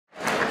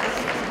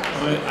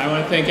I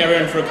want to thank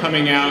everyone for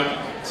coming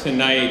out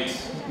tonight.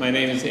 My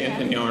name is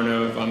Anthony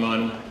Arnove. I'm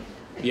on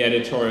the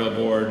editorial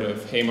board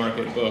of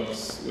Haymarket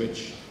Books,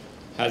 which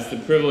has the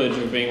privilege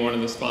of being one of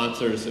the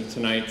sponsors of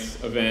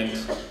tonight's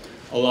event,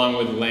 along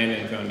with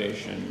Lannan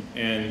Foundation.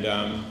 And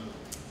I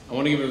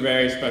want to give a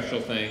very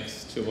special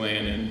thanks to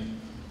Lannan.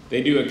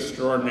 They do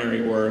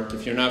extraordinary work.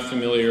 If you're not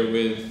familiar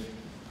with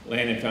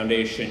Lannan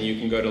Foundation, you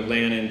can go to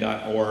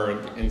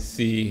lannan.org and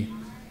see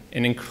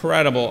an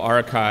incredible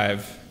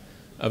archive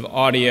of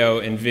audio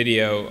and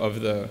video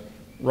of the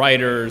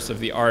writers, of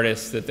the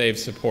artists that they've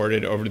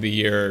supported over the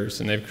years.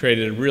 And they've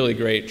created a really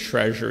great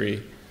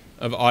treasury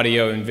of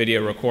audio and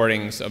video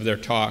recordings of their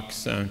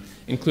talks,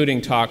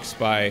 including talks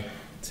by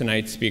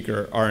tonight's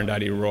speaker,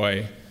 Arundhati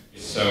Roy.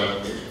 So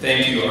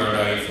thank you,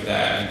 Arundhati, for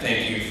that, and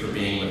thank you for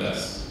being with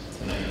us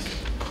tonight.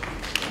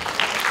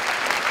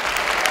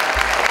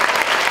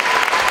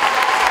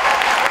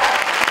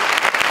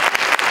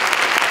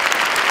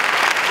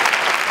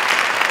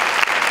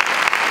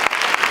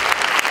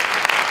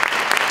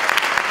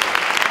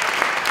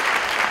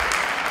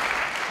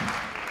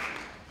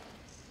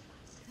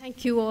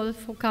 Thank you all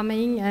for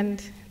coming,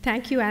 and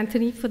thank you,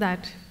 Anthony, for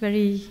that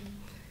very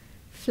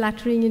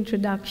flattering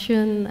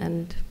introduction,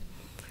 and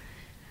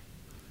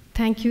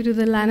thank you to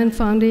the Lannan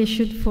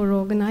Foundation for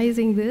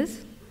organizing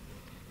this.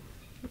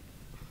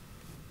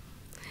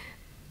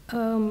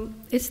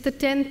 It's the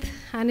 10th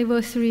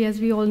anniversary,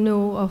 as we all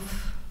know,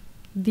 of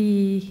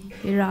the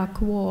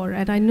Iraq War,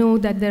 and I know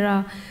that there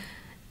are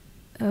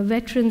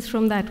veterans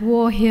from that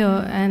war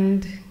here,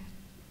 and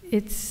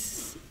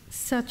it's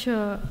such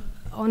an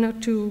honor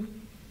to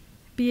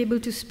be able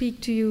to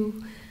speak to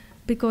you,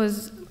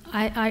 because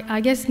I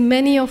guess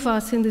many of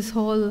us in this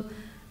hall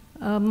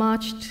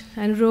marched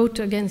and wrote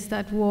against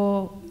that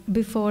war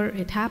before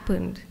it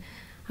happened.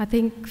 I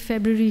think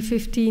February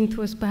 15th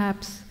was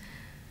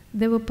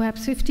there were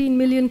perhaps 15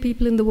 million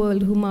people in the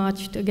world who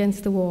marched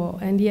against the war,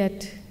 and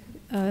yet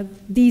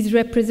these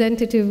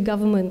representative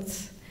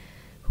governments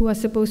who are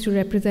supposed to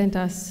represent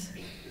us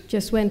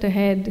just went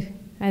ahead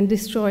and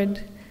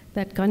destroyed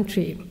that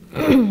country.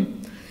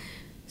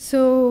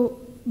 So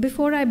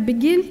before I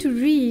begin to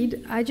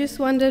read, I just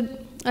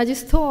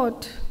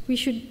thought we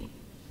should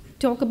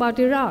talk about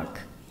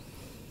Iraq.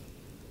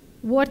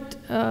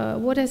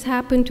 What has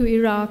happened to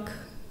Iraq?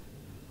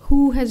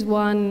 Who has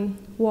won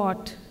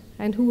what,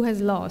 and who has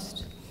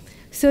lost?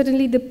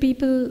 Certainly the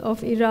people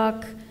of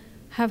Iraq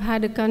have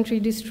had a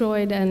country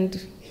destroyed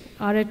and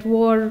are at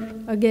war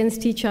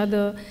against each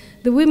other.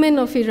 The women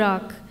of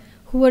Iraq,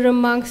 who were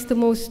amongst the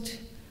most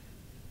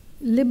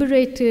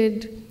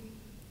liberated,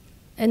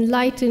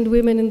 enlightened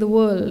women in the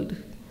world,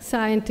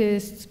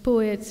 scientists,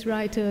 poets,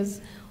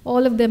 writers,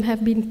 all of them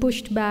have been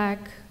pushed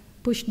back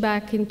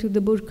into the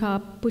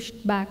burqa,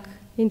 pushed back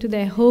into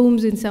their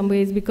homes in some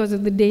ways because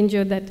of the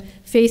danger that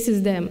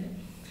faces them.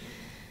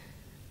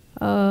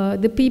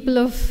 The people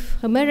of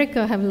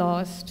America have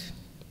lost.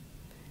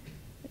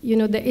 You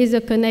know, there is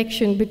a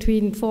connection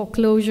between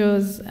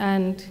foreclosures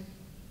and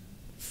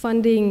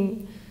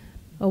funding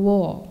a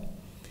war.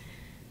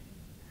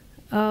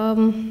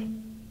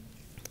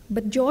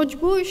 But George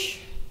Bush,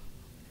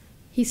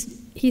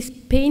 he's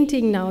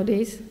painting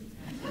nowadays.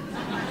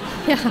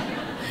 Yeah,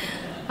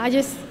 I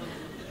just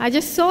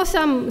saw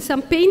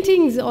some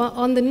paintings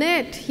on the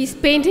net. He's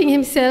painting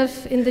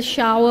himself in the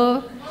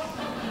shower.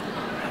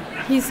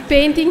 He's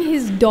painting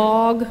his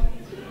dog.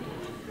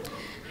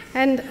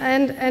 And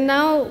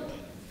now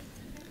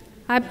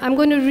I'm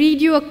going to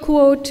read you a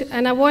quote,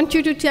 and I want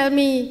you to tell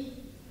me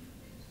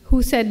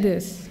who said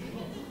this.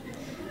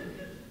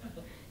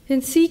 In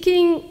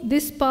seeking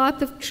this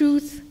path of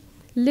truth,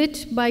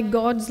 lit by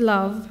God's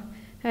love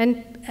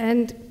and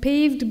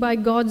paved by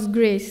God's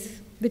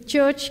grace, the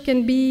church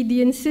can be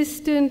the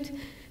insistent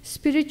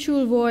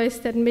spiritual voice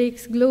that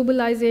makes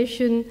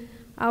globalization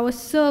our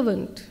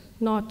servant,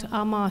 not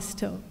our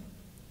master.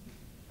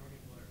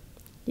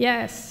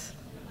 Yes,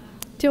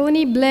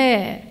 Tony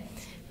Blair.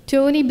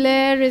 Tony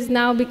Blair has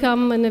now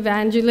become an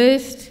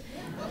evangelist.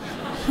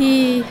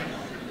 He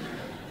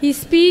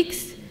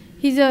speaks.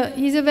 He's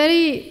a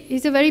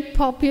very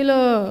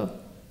popular,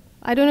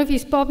 I don't know if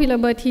he's popular,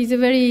 but he's a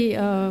very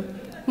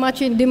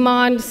much in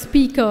demand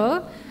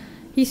speaker.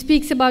 He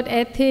speaks about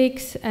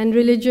ethics and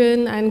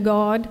religion and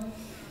God.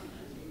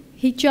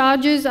 He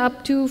charges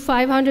up to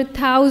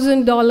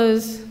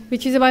 $500,000,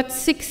 which is about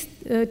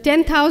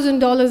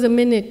 $10,000 a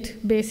minute,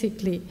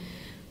 basically,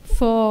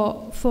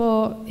 for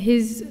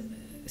his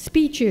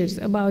speeches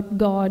about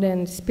God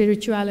and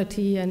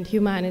spirituality and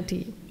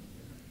humanity.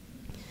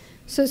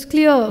 So it's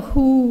clear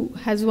who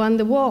has won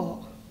the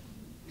war.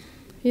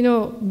 You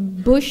know,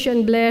 Bush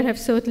and Blair have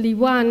certainly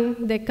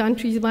won. Their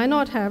countries might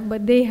not have,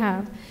 but they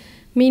have.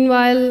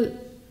 Meanwhile,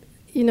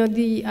 you know,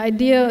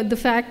 the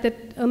fact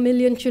that 1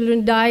 million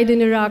children died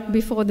in Iraq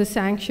before the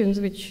sanctions,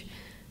 which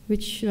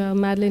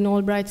Madeleine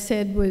Albright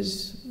said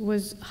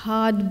was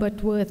hard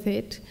but worth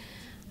it,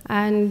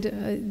 and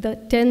the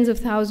tens of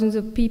thousands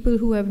of people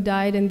who have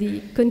died, and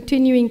the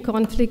continuing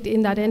conflict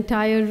in that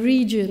entire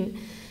region,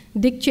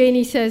 Dick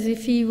Cheney says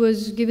if he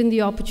was given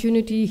the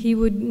opportunity, he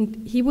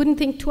wouldn't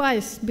think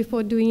twice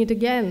before doing it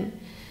again.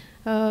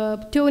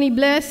 Tony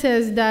Blair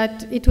says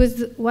that it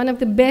was one of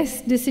the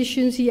best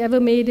decisions he ever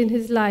made in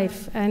his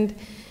life, and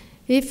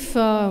if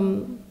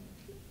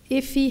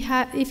he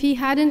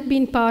hadn't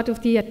been part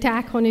of the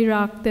attack on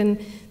Iraq, then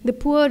the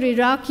poor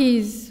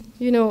Iraqis,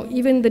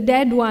 even the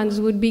dead ones,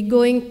 would be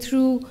going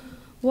through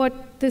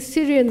what the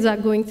Syrians are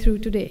going through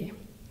today.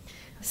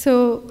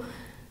 So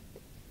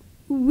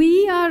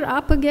we are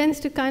up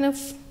against a kind of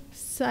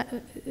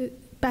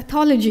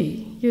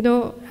pathology,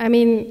 I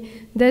mean,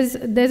 there's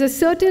a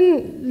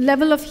certain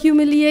level of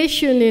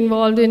humiliation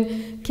involved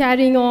in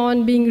carrying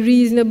on, being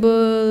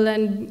reasonable,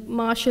 and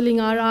marshalling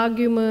our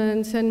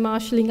arguments, and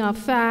marshalling our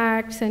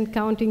facts, and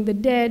counting the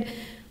dead,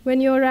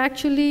 when you're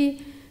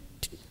actually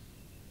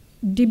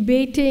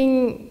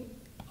debating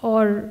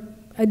or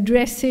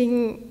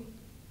addressing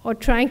or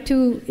trying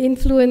to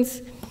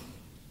influence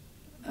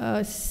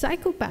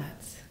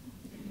psychopaths.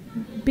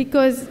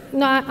 Because,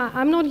 no,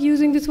 I'm not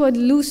using this word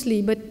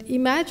loosely, but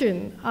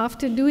imagine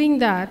after doing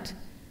that,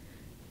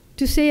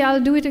 to say,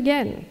 I'll do it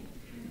again,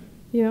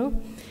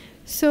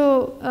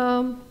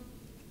 So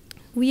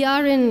we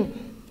are in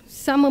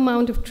some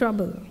amount of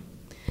trouble.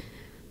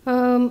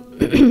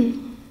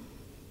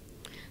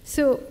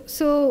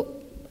 So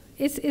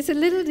it's a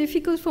little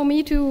difficult for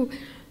me to,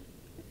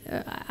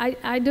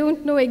 I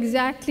don't know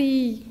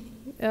exactly,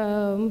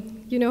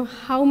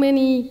 how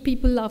many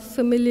people are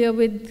familiar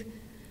with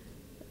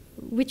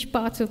which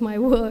parts of my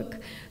work.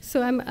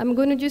 So I'm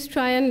going to just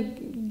try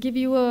and give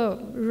you a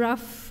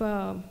rough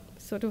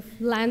sort of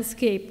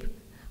landscape,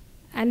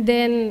 and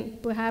then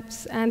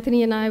perhaps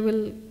Anthony and I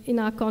will, in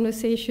our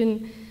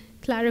conversation,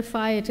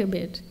 clarify it a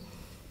bit.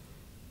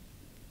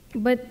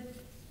 But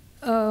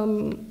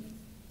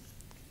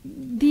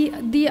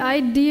the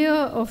idea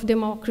of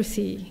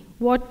democracy,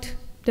 what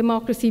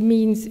democracy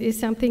means, is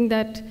something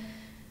that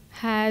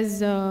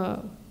has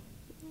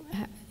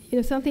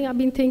something I've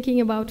been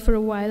thinking about for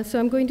a while. So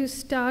I'm going to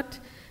start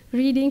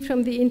reading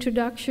from the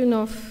introduction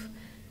of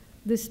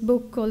this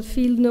book called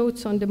Field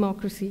Notes on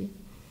Democracy.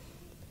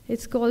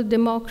 It's called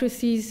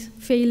Democracy's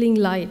Failing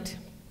Light.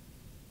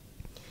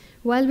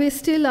 While we're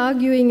still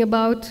arguing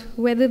about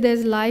whether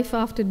there's life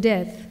after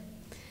death,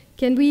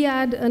 can we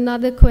add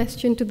another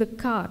question to the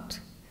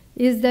cart?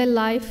 Is there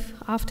life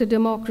after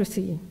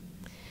democracy?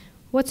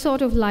 What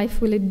sort of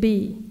life will it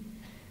be?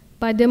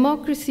 By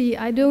democracy,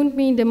 I don't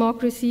mean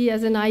democracy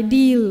as an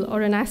ideal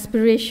or an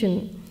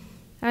aspiration.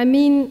 I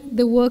mean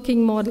the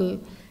working model,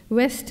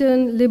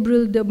 Western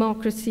liberal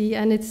democracy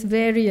and its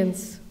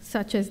variants,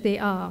 such as they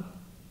are.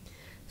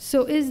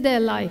 So is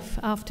there life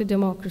after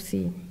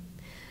democracy?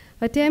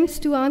 Attempts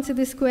to answer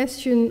this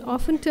question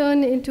often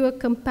turn into a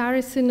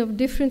comparison of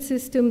different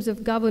systems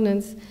of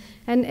governance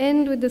and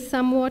end with a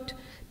somewhat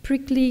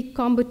prickly,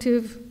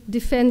 combative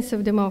defense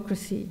of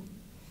democracy.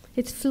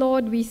 It's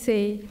flawed, we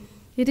say.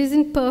 It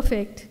isn't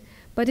perfect,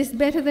 but it's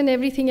better than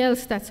everything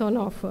else that's on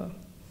offer.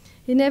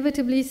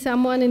 Inevitably,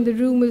 someone in the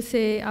room will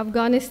say,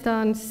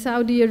 Afghanistan,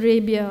 Saudi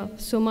Arabia,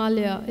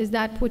 Somalia, is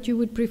that what you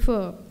would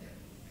prefer?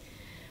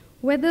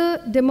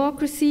 Whether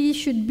democracy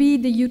should be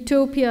the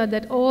utopia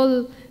that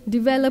all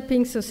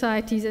developing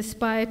societies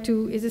aspire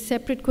to is a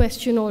separate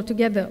question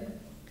altogether.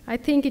 I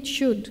think it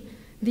should.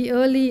 The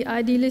early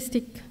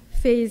idealistic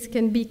phase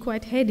can be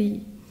quite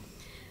heady.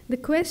 The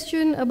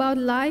question about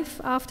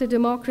life after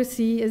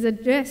democracy is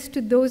addressed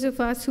to those of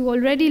us who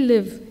already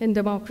live in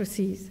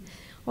democracies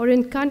or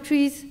in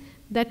countries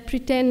that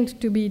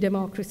pretend to be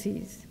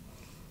democracies.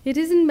 It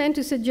isn't meant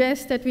to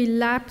suggest that we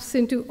lapse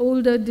into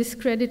older,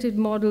 discredited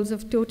models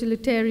of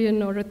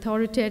totalitarian or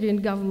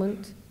authoritarian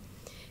government.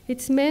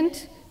 It's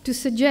meant to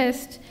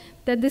suggest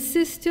that the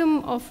system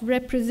of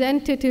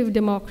representative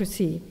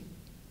democracy,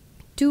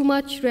 too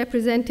much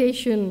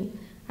representation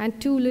and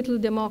too little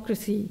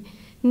democracy,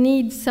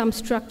 needs some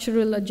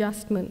structural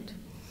adjustment.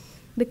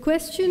 The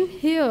question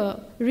here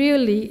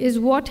really is,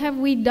 what have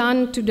we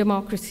done to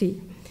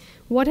democracy?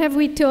 What have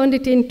we turned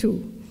it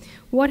into?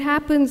 What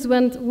happens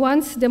when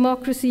once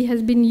democracy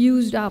has been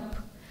used up,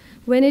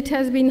 when it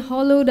has been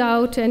hollowed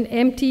out and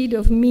emptied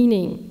of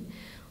meaning?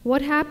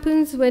 What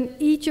happens when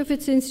each of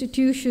its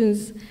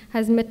institutions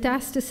has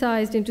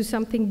metastasized into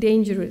something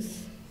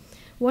dangerous?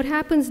 What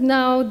happens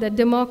now that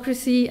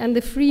democracy and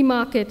the free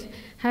market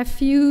have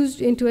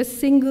fused into a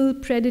single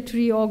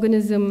predatory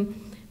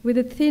organism with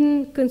a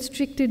thin,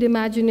 constricted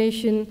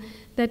imagination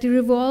that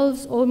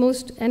revolves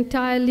almost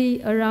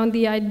entirely around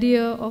the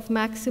idea of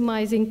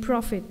maximizing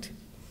profit?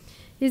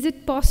 Is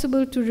it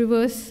possible to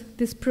reverse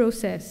this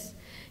process?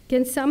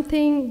 Can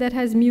something that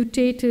has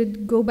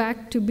mutated go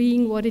back to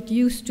being what it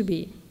used to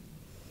be?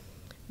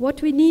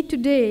 What we need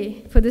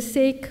today, for the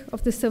sake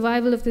of the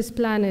survival of this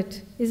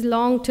planet, is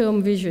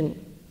long-term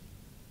vision.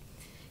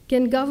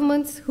 Can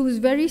governments whose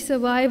very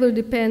survival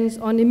depends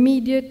on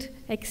immediate,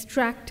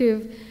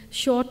 extractive,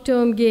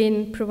 short-term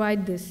gain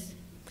provide this?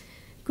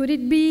 Could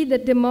it be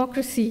that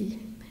democracy,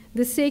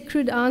 the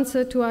sacred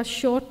answer to our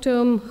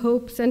short-term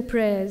hopes and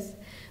prayers,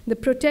 the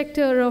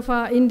protector of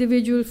our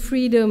individual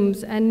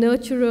freedoms and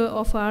nurturer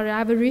of our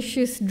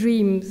avaricious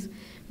dreams,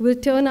 will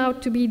turn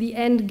out to be the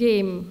end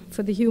game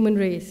for the human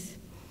race?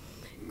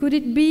 Could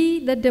it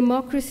be that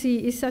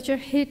democracy is such a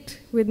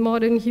hit with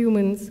modern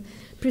humans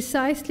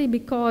precisely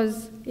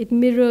because it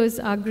mirrors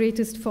our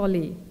greatest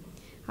folly,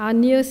 our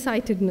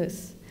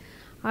nearsightedness,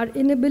 our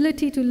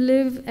inability to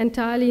live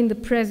entirely in the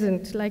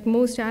present like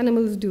most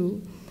animals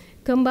do,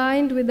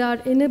 combined with our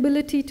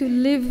inability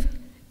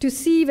to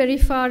see very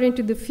far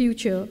into the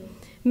future,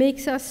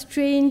 makes us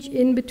strange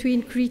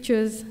in-between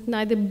creatures,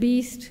 neither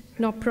beast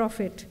nor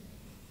prophet.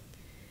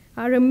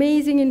 Our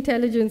amazing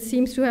intelligence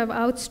seems to have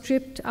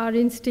outstripped our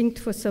instinct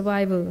for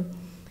survival.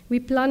 We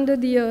plunder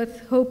the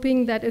earth,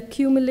 hoping that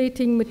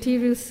accumulating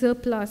material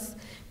surplus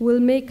will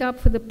make up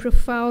for the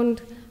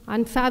profound,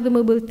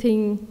 unfathomable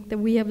thing that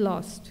we have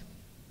lost.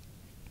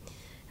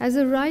 As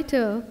a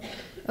writer,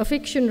 a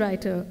fiction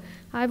writer,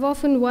 I've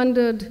often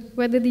wondered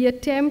whether the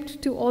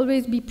attempt to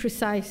always be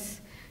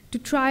precise, to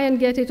try and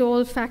get it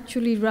all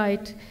factually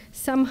right,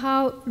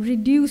 somehow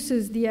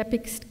reduces the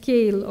epic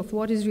scale of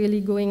what is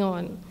really going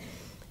on.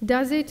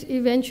 Does it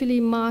eventually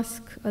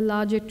mask a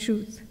larger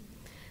truth?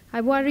 I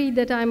worry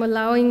that I'm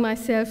allowing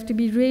myself to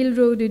be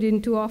railroaded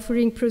into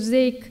offering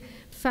prosaic,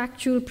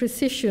 factual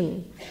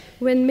precision,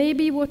 when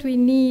maybe what we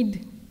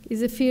need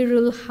is a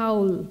feral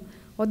howl,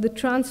 or the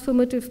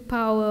transformative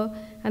power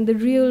and the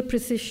real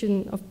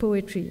precision of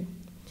poetry.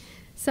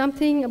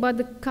 Something about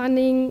the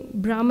cunning,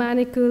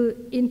 Brahmanical,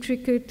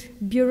 intricate,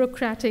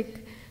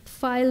 bureaucratic,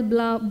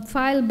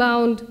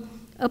 file-bound,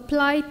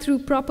 applied through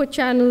proper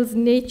channels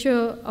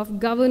nature of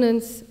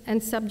governance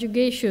and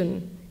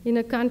subjugation in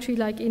a country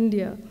like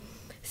India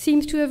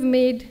seems to have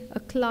made a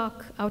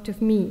clerk out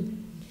of me.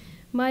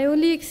 My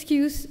only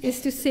excuse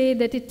is to say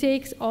that it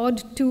takes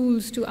odd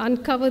tools to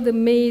uncover the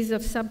maze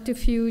of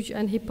subterfuge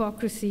and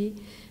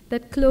hypocrisy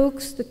that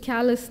cloaks the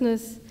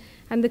callousness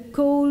and the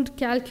cold,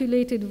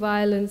 calculated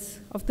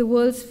violence of the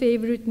world's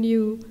favorite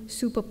new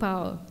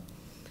superpower.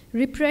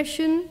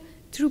 Repression,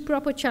 through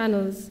proper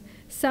channels,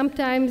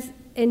 sometimes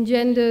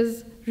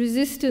engenders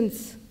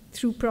resistance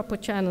through proper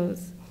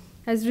channels.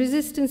 As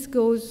resistance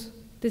goes,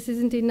 this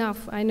isn't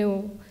enough, I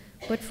know,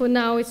 but for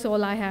now it's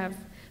all I have.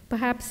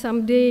 Perhaps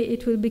someday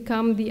it will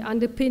become the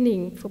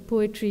underpinning for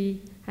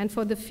poetry and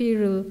for the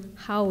feral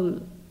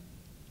howl.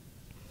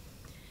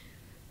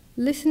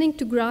 Listening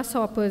to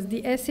Grasshoppers,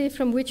 the essay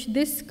from which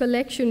this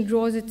collection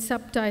draws its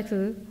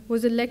subtitle,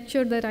 was a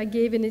lecture that I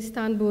gave in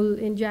Istanbul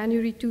in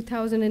January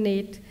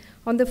 2008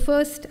 on the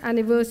first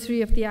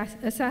anniversary of the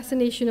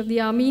assassination of the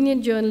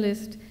Armenian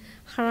journalist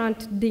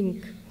Hrant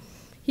Dink.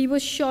 He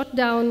was shot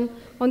down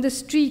on the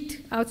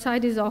street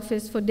outside his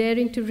office for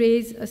daring to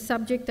raise a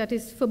subject that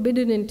is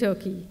forbidden in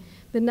Turkey,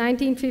 the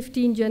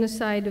 1915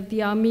 genocide of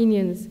the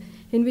Armenians,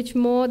 in which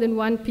more than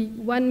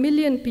 1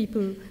 million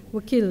people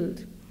were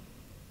killed.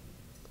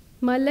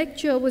 My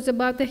lecture was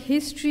about the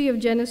history of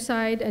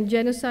genocide and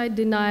genocide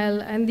denial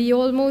and the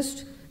old,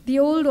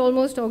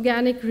 almost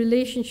organic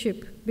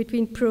relationship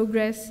between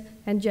progress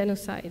and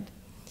genocide.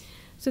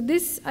 So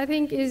this, I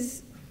think,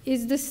 is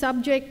the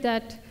subject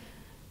that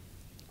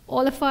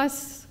all of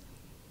us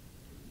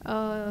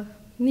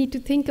need to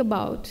think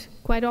about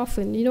quite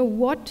often. You know,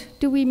 what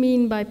do we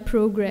mean by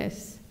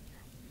progress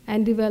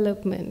and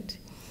development?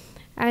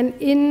 And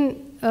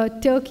in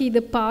Turkey,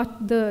 the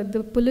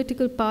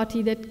political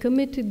party that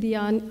committed the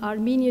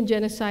Armenian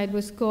genocide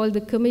was called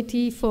the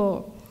Committee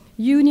for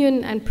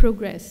Union and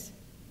Progress.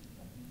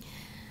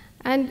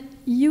 And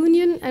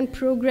union and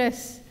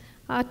progress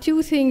are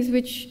two things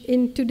which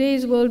in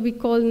today's world we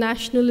call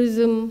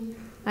nationalism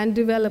and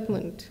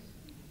development.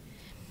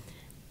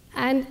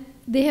 And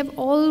they have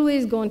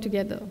always gone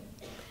together.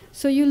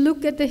 So you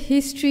look at the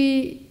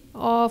history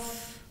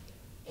of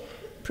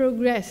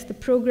progress, the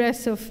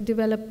progress of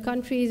developed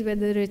countries,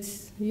 whether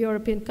it's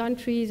European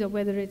countries or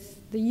whether it's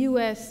the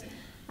US,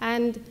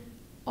 and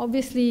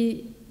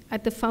obviously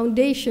at the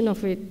foundation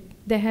of it,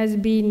 there has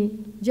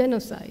been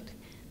genocide.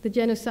 The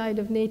genocide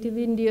of native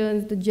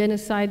Indians, the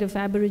genocide of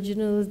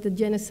Aboriginals, the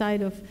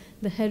genocide of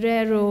the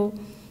Herero,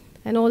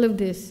 and all of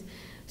this.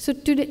 So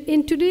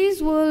in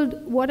today's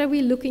world, what are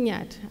we looking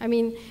at? I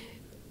mean,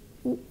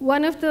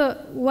 one of the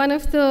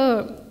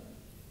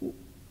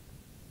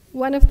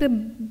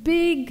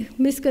big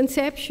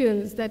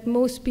misconceptions that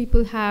most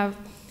people have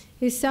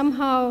is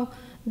somehow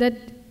that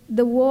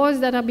the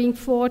wars that are being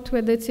fought,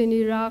 whether it's in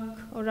Iraq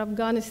or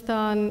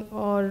Afghanistan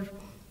or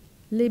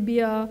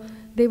Libya,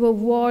 they were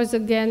wars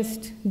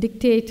against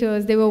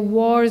dictators, they were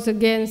wars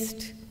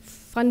against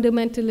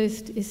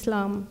fundamentalist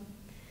Islam.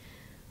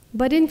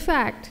 But in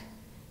fact,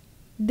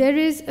 there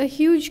is a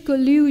huge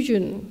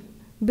collusion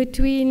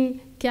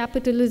between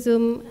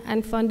capitalism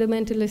and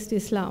fundamentalist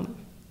Islam.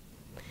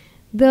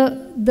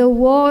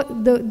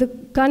 The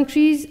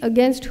countries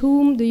against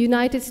whom the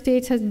United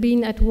States has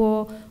been at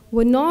war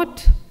were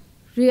not,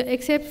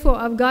 except for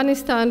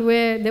Afghanistan,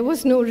 where there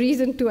was no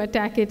reason to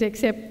attack it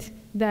except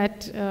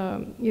that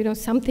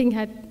something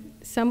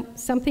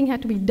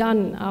had to be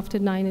done after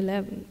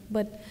 9/11.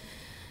 But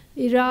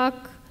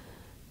Iraq,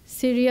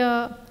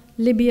 Syria,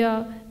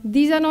 Libya.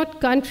 These are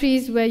not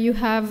countries where you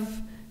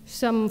have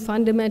some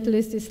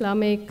fundamentalist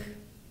Islamic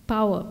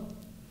power.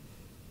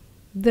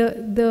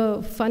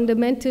 The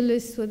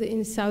fundamentalists were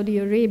in Saudi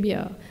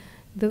Arabia.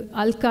 The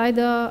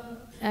Al-Qaeda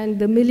and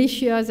the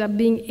militias are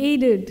being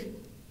aided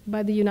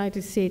by the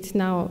United States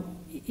now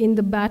in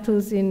the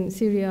battles in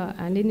Syria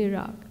and in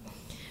Iraq.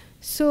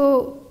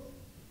 So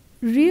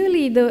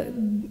really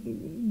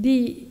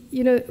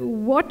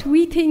what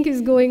we think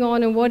is going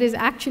on and what is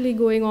actually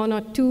going on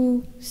are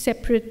two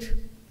separate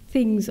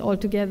things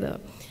altogether.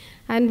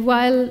 And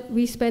while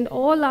we spend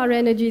all our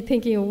energy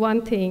thinking of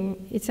one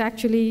thing, it's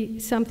actually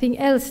something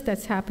else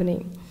that's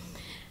happening.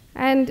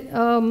 And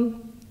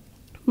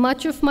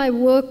much of my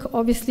work,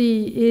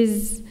 obviously,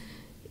 is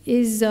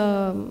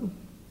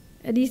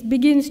at least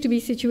begins to be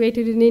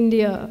situated in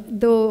India,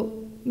 though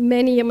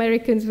many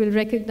Americans will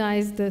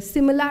recognize the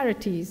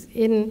similarities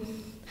in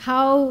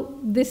how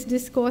this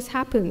discourse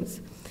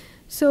happens.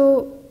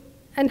 So,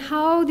 and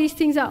how these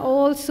things are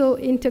also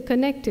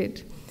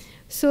interconnected.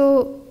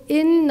 So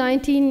in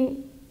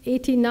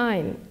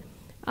 1989,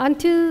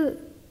 until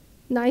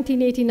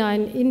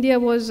 1989, India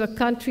was a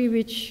country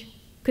which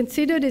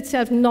considered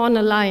itself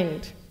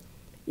non-aligned.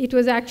 It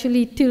was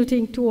actually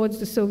tilting towards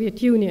the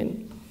Soviet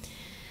Union.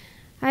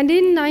 And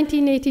in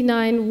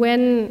 1989,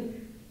 when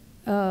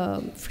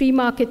free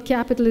market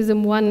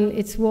capitalism won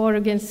its war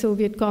against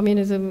Soviet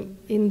communism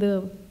in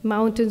the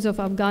mountains of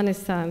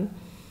Afghanistan,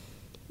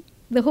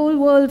 the whole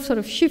world sort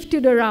of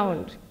shifted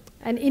around,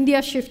 and India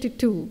shifted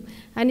too.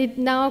 And it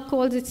now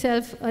calls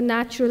itself a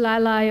natural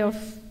ally of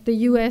the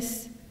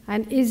US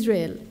and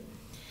Israel.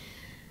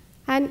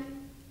 And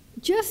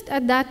just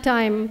at that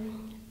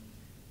time,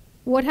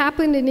 what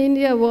happened in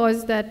India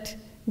was that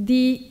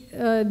the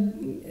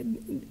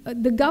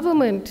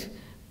government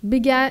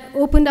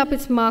opened up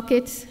its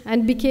markets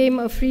and became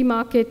a free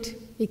market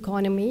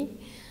economy.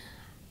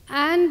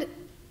 And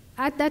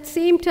at that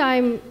same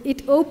time,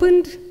 it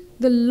opened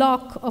the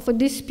lock of a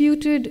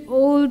disputed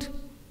old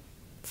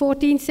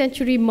 14th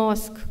century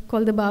mosque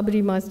called the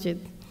Babri Masjid,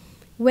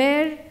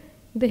 where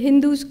the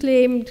Hindus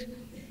claimed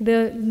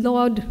the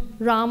Lord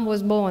Ram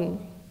was born.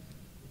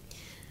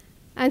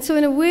 And so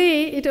in a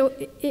way,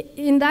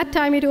 in that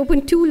time, it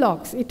opened two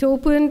locks. It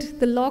opened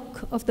the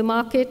lock of the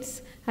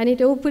markets, and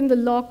it opened the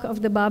lock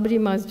of the Babri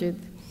Masjid.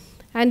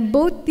 And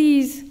both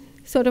these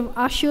sort of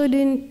ushered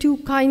in two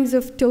kinds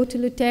of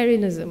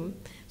totalitarianism.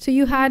 So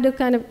you had a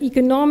kind of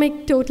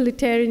economic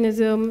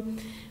totalitarianism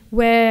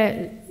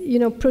where,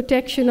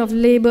 protection of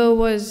labor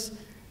was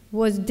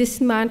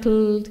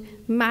dismantled,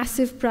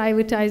 massive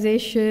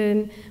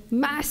privatization,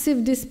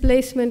 massive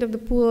displacement of the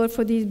poor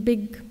for these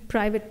big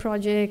private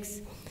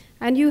projects.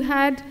 And you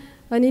had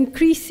an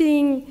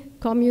increasing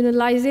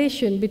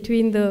communalization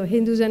between the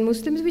Hindus and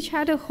Muslims, which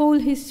had a whole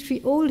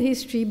history, old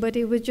history, but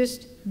it was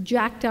just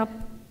jacked up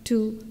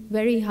to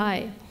very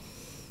high.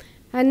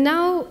 And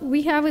now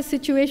we have a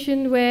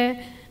situation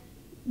where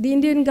the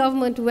Indian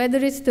government, whether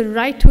it's the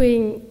right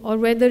wing or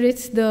whether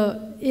it's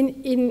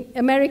in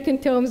American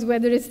terms,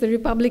 whether it's the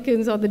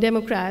Republicans or the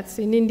Democrats,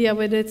 in India,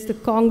 whether it's the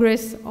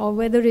Congress or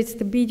whether it's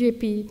the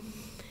BJP,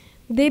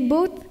 they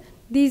both,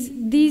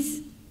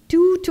 these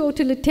two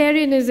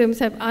totalitarianisms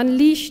have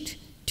unleashed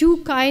two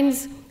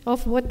kinds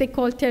of what they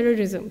call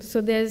terrorism.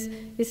 So there's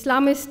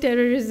Islamist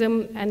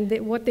terrorism and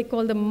what they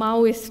call the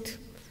Maoist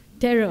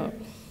terror,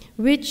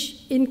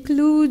 which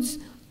includes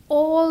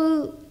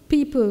all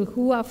people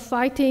who are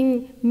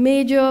fighting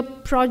major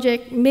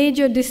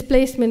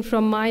displacement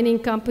from mining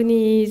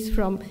companies,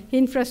 from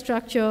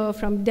infrastructure,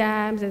 from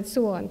dams, and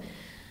so on.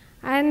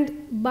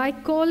 And by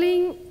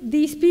calling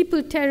these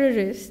people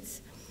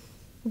terrorists,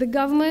 the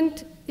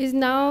government is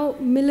now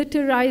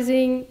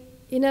militarizing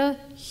in a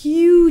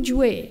huge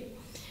way.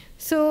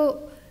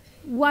 So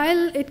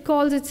while it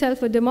calls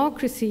itself a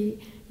democracy,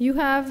 you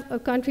have a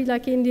country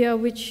like India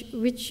which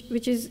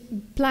is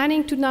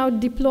planning to now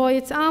deploy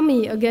its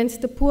army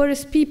against the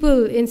poorest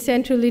people in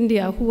central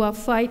India who are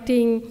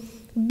fighting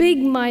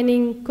big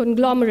mining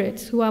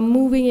conglomerates who are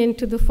moving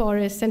into the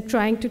forests and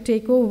trying to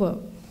take over.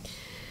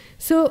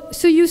 So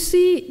you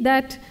see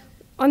that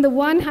on the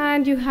one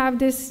hand you have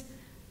this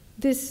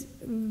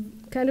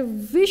kind of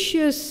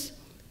vicious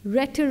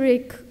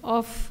rhetoric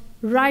of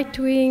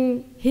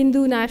right-wing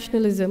Hindu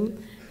nationalism,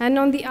 and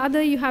on the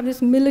other you have this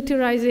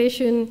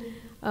militarization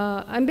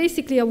and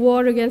basically a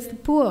war against the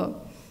poor.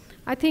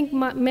 I think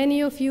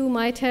many of you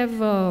might have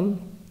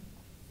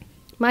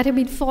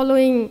been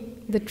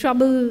following the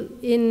trouble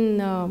in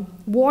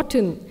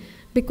Wharton,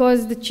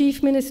 because the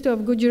Chief Minister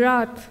of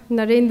Gujarat,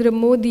 Narendra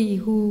Modi,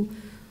 who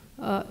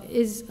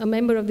is a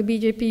member of the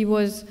BJP,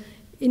 was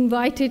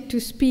invited to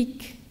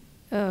speak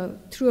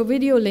through a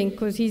video link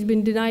because he's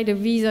been denied a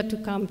visa to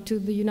come to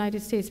the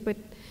United States. But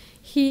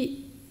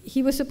he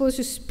was supposed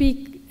to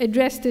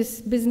address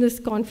this business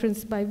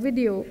conference by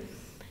video.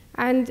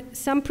 And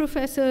some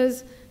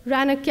professors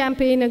ran a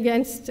campaign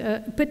against,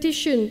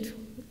 petitioned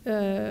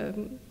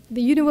the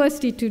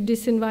university to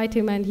disinvite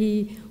him, and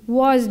he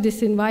was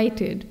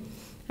disinvited.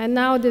 And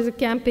now there's a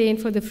campaign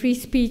for the free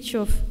speech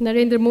of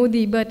Narendra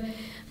Modi. But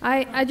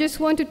I just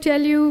want to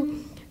tell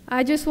you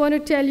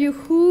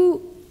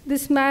who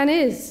this man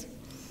is.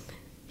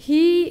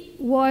 He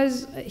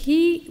was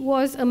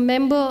a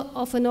member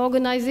of an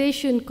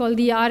organization called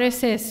the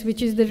RSS,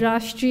 which is the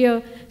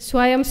Rashtriya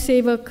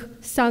Swayamsevak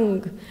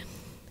Sangh,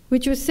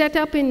 which was set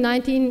up in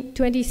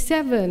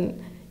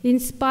 1927,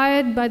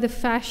 inspired by the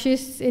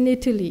fascists in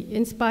Italy,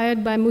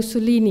 inspired by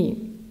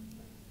Mussolini.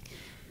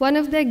 One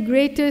of their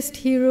greatest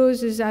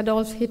heroes is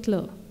Adolf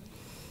Hitler.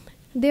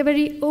 They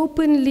very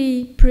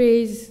openly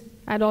praise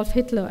Adolf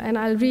Hitler, and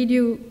I'll read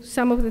you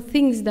some of the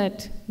things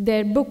that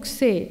their books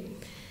say.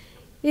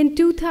 In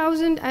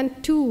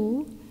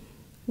 2002,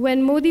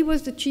 when Modi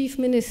was the chief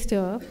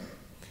minister,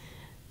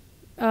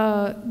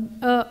 a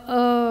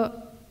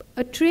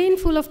train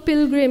full of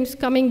pilgrims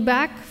coming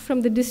back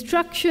from the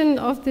destruction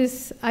of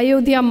this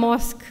Ayodhya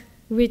mosque,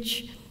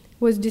 which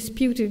was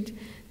disputed,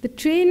 the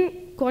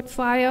train caught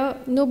fire.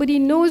 Nobody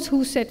knows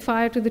who set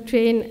fire to the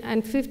train,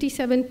 and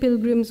 57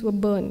 pilgrims were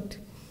burnt.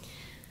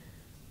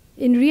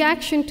 In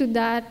reaction to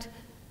that,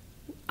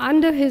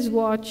 under his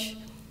watch,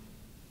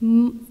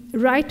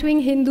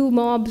 right-wing Hindu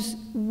mobs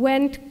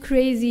went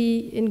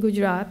crazy in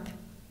Gujarat.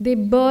 They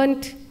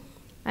burnt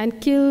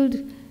and killed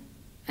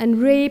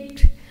and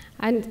raped,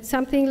 and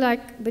something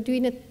like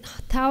between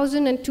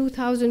 1,000 and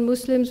 2,000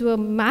 Muslims were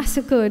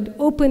massacred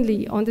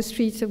openly on the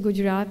streets of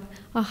Gujarat.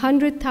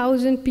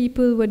 100,000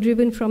 people were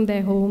driven from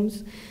their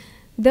homes.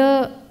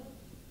 The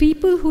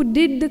people who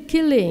did the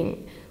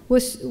killing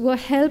were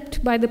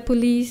helped by the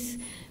police.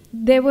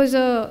 There was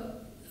a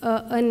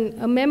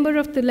member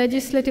of the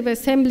Legislative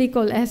Assembly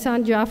called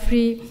Ehsan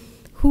Jafri,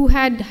 who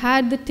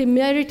had the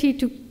temerity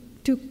to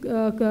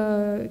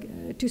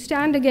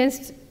stand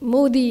against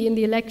Modi in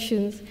the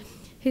elections.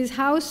 His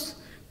house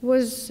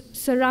was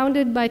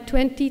surrounded by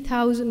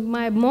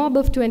a mob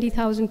of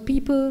 20,000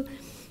 people.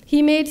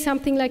 He made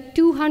something like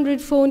 200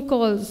 phone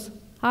calls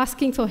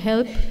asking for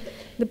help.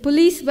 The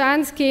police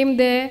vans came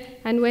there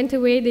and went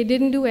away. They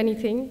didn't do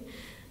anything.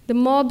 The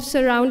mob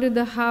surrounded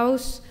the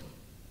house.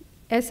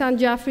 Ehsan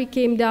Jafri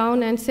came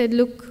down and said,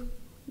 look,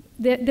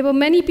 there were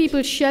many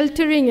people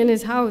sheltering in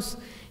his house.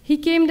 He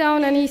came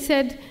down and he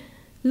said,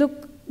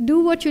 look, do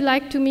what you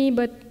like to me,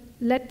 but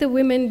let the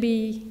women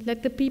be,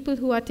 let the people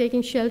who are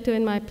taking shelter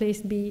in my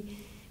place be.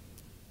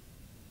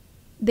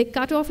 They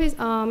cut off his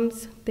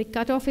arms, they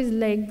cut off his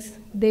legs,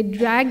 they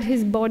dragged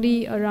his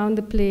body around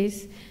the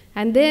place,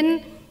 and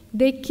then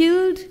they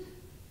killed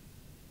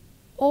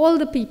all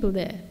the people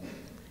there.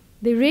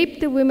 They raped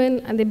the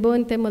women and they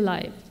burnt them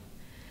alive.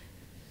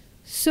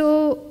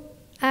 So,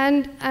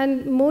 and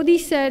Modi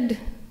said,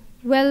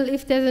 well,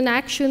 if there's an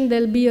action,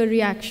 there'll be a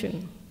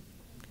reaction.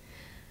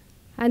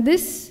 And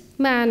this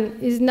man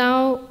is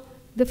now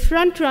the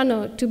front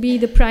runner to be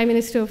the Prime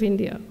Minister of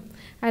India.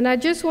 And I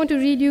just want to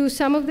read you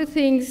some of the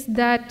things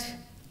that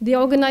the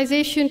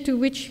organization to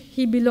which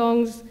he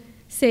belongs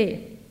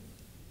say.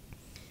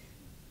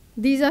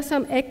 These are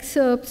some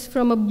excerpts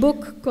from a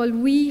book called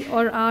We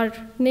or Our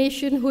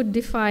Nationhood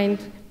Defined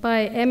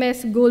by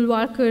M.S.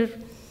 Golwalkar,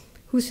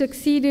 who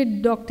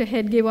succeeded Dr.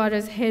 Hedgewar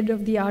as head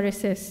of the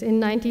RSS in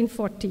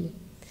 1940.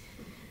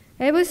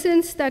 Ever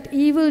since that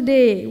evil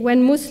day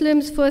when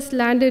Muslims first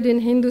landed in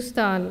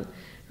Hindustan,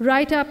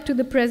 right up to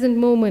the present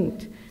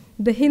moment,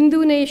 the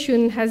Hindu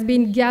nation has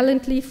been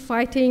gallantly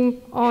fighting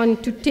on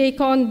to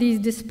take on these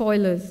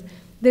despoilers.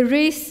 The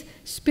race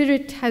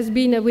spirit has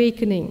been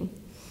awakening.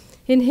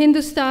 In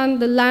Hindustan,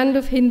 the land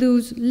of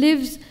Hindus,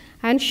 lives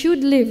and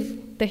should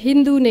live the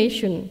Hindu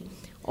nation.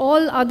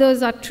 All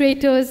others are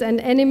traitors and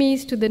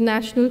enemies to the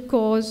national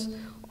cause,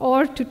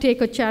 or, to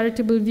take a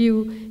charitable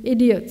view,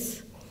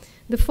 idiots.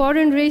 The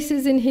foreign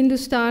races in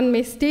Hindustan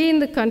may stay in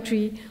the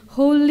country,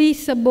 wholly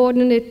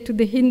subordinate to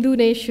the Hindu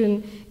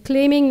nation,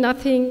 claiming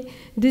nothing,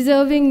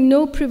 deserving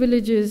no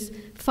privileges,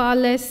 far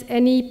less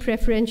any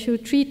preferential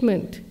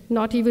treatment,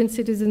 not even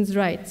citizens'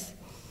 rights.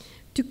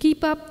 To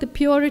keep up the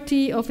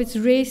purity of its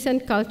race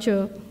and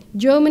culture,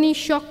 Germany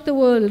shocked the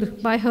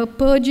world by her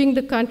purging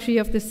the country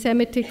of the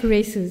Semitic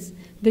races,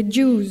 the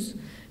Jews.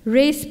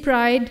 Race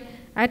pride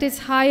at its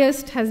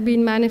highest has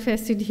been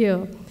manifested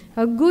here,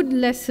 a good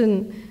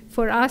lesson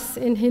for us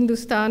in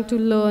Hindustan to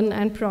learn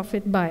and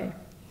profit by.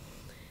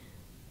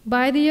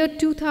 By the year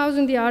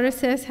 2000, the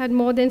RSS had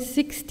more than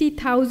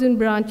 60,000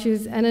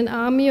 branches and an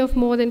army of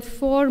more than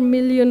 4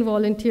 million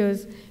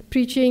volunteers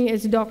preaching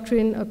its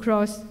doctrine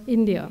across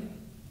India.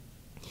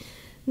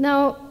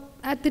 Now,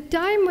 at the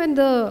time when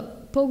the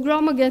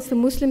pogrom against the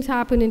Muslims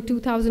happened in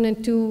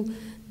 2002,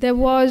 there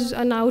was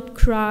an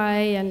outcry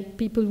and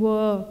people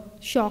were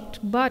shocked.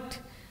 But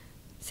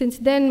since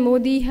then,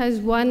 Modi has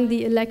won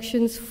the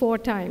elections 4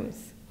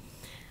 times.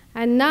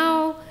 And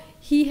now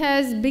he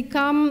has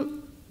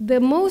become the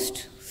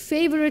most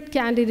favorite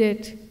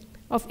candidate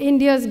of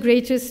India's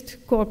greatest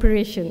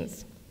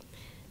corporations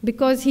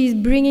because he's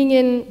bringing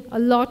in a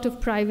lot of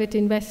private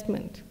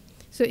investment.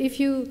 So if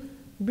you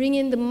bring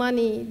in the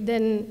money,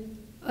 then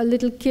a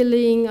little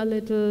killing, a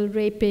little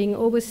raping,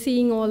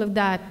 overseeing all of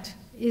that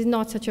is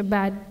not such a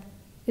bad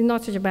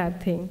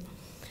thing.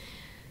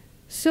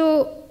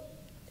 So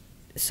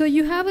so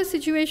you have a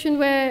situation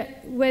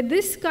where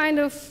this kind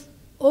of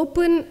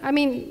open, I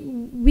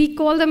mean, we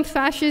call them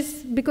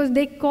fascists because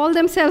they call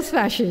themselves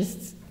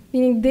fascists,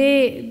 meaning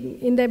they,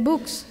 in their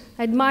books,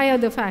 admire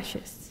the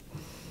fascists.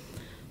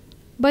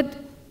 But,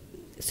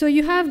 so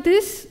you have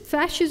this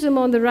fascism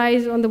on the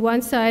rise on the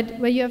one side,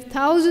 where you have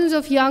thousands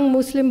of young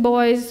Muslim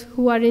boys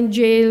who are in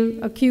jail,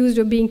 accused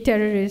of being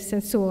terrorists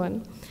and so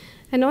on.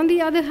 And on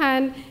the other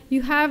hand,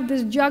 you have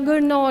this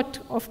juggernaut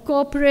of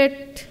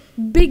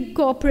big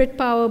corporate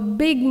power,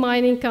 big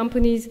mining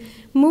companies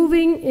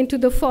moving into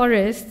the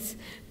forests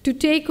to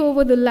take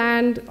over the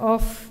land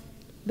of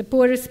the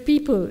poorest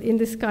people in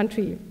this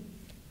country.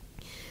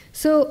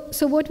 So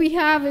what we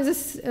have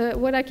is,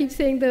 what I keep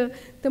saying,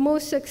 the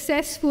most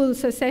successful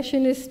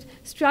secessionist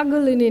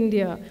struggle in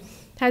India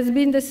has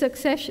been the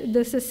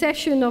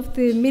secession of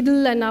the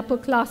middle and upper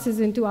classes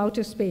into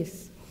outer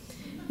space.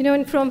 You know,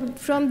 and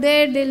from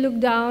there they look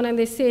down and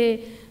they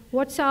say,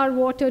 what's our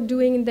water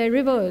doing in their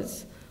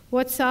rivers?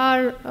 What's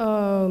our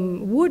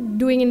wood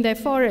doing in their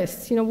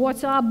forests? You know,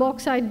 what's our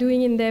bauxite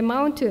doing in their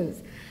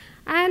mountains?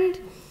 And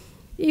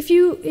if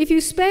you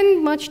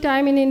spend much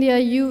time in India,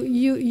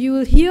 you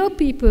will hear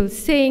people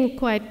saying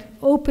quite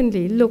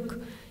openly, look,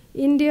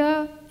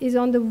 India is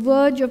on the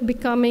verge of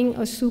becoming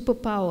a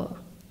superpower.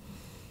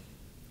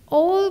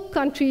 All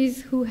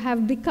countries who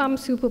have become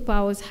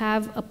superpowers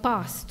have a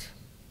past.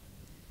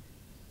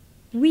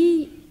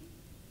 We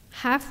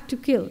have to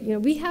kill. You know,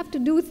 we have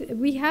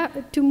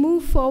to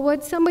move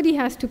forward. Somebody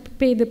has to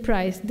pay the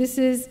price. This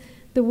is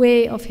the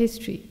way of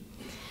history.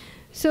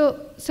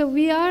 So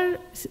we are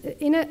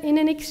in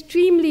an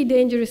extremely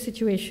dangerous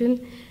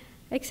situation,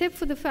 except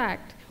for the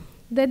fact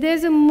that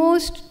there's a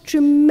most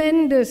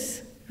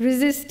tremendous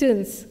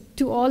resistance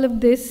to all of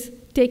this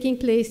taking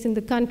place in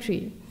the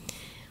country.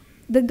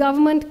 The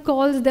government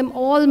calls them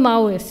all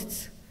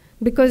Maoists,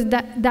 because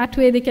that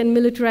way they can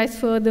militarize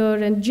further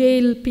and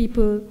jail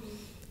people.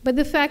 But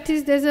the fact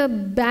is there's a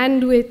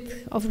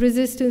bandwidth of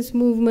resistance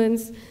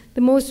movements.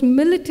 The most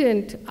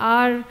militant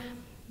are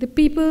the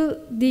people,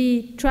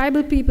 the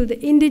tribal people,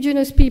 the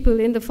indigenous people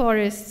in the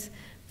forests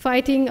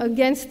fighting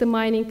against the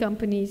mining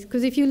companies.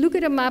 Because if you look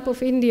at a map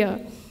of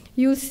India,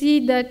 you'll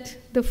see that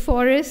the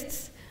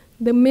forests,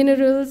 the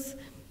minerals,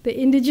 the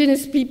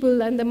indigenous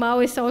people, and the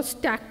Maoists are all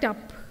stacked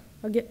up,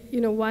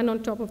 you know, one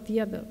on top of the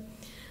other.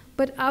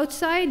 But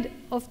outside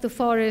of the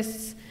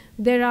forests,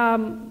 there are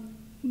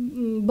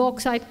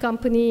bauxite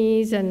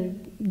companies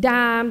and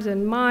dams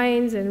and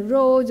mines and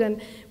roads,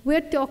 and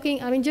we're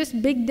talking, I mean,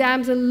 just big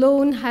dams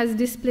alone has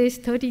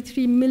displaced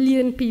 33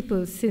 million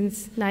people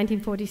since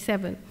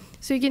 1947.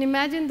 So you can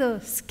imagine the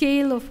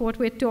scale of what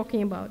we're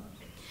talking about.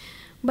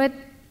 But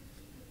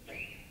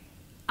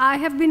I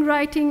have been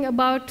writing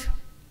about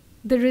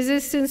the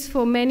resistance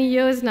for many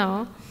years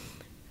now,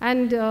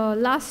 and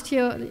last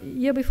year,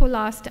 year before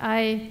last,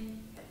 I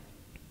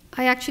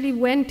actually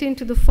went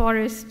into the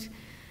forest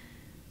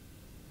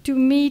to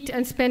meet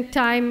and spend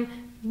time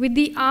with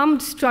the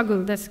armed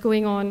struggle that's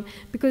going on,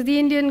 because the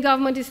Indian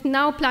government is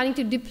now planning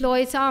to deploy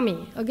its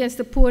army against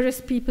the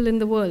poorest people in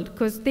the world,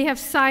 because they have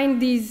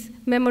signed these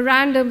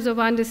memorandums of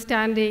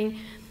understanding,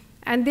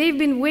 and they've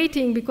been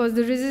waiting because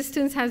the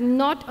resistance has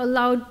not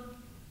allowed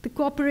the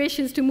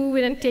corporations to move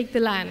in and take the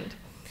land.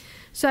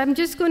 So I'm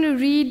just going to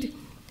read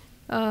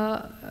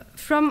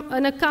from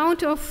an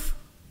account of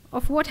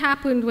what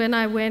happened when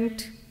I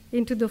went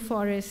into the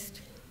forest.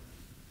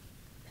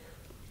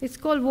 It's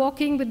called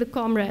Walking with the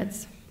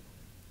Comrades.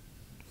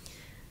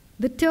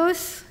 The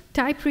terse,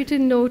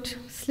 typewritten note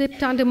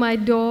slipped under my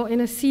door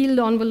in a sealed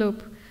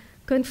envelope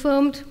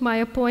confirmed my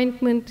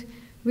appointment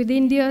with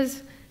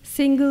India's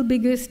single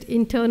biggest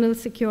internal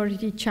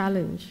security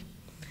challenge.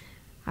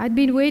 I'd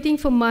been waiting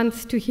for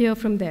months to hear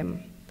from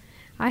them.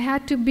 I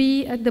had to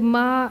be at the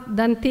Ma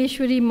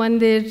Danteshwari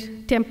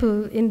Mandir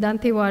temple in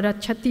Dantewada,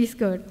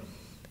 Chhattisgarh,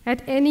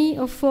 at any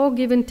of 4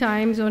 given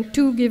times on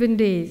 2 given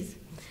days.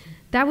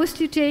 That was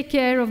to take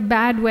care of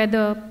bad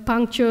weather,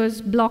 punctures,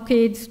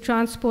 blockades,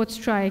 transport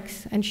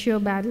strikes, and sheer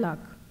bad luck.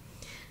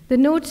 The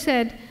note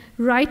said,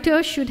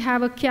 writers should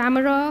have a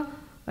camera,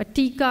 a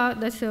tika,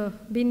 that's a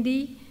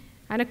bindi,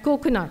 and a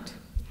coconut.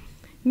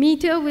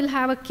 Meter will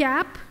have a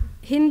cap,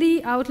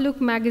 Hindi Outlook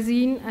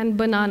magazine, and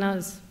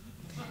bananas.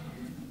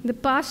 The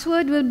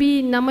password will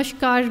be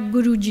Namaskar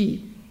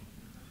Guruji.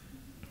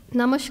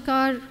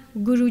 Namaskar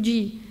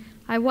Guruji.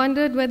 I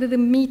wondered whether the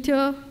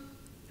meter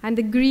and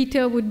the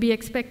greeter would be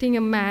expecting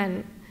a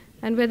man,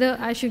 and whether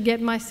I should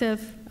get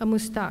myself a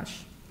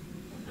mustache.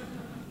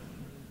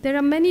 There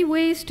are many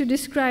ways to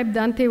describe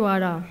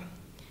Dantewada.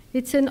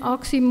 It's an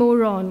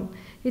oxymoron.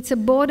 It's a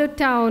border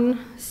town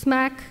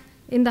smack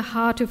in the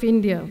heart of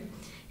India.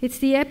 It's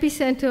the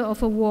epicenter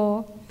of a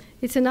war.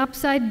 It's an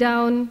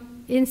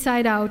upside-down,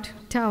 inside-out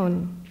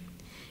town.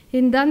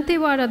 In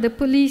Dantewada, the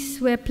police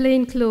wear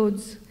plain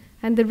clothes,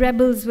 and the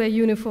rebels wear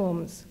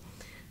uniforms.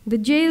 The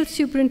jail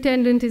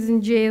superintendent is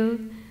in jail.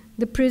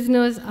 The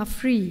prisoners are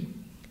free.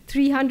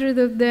 300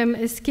 of them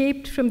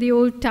escaped from the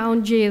old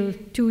town jail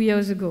 2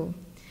 years ago.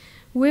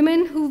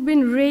 Women who've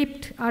been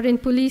raped are in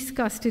police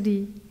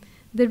custody.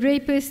 The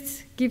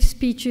rapists give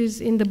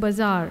speeches in the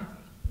bazaar.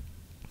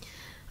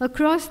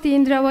 Across the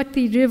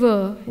Indravati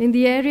River, in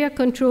the area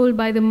controlled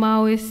by the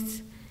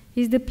Maoists,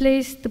 is the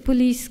place the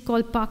police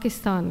call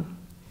Pakistan.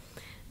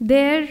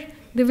 There,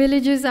 the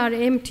villages are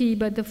empty,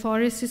 but the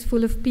forest is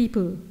full of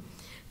people.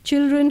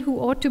 Children who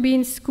ought to be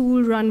in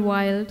school run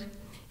wild.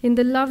 In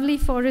the lovely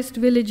forest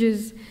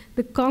villages,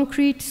 the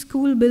concrete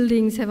school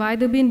buildings have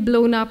either been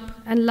blown up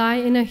and lie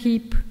in a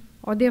heap,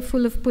 or they're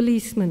full of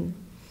policemen.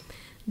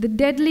 The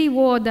deadly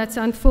war that's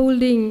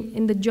unfolding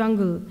in the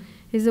jungle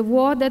is a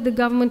war that the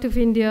government of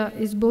India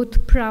is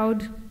both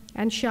proud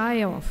and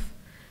shy of.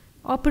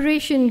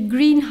 Operation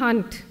Green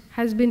Hunt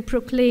has been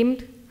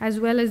proclaimed as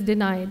well as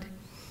denied.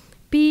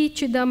 P.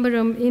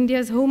 Chidambaram,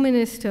 India's Home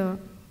Minister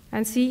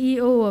and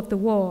CEO of the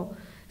war,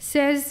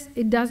 says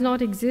it does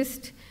not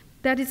exist,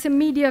 that it's a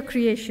media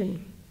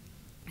creation.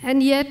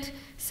 And yet,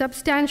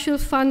 substantial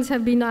funds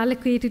have been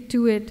allocated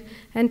to it,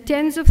 and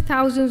tens of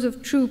thousands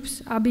of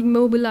troops are being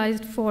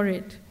mobilized for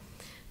it.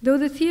 Though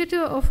the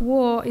theater of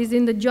war is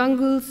in the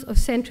jungles of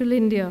central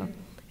India,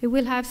 it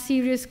will have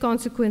serious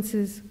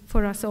consequences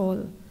for us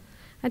all.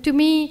 And to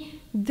me,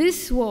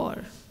 this war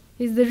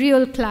is the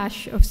real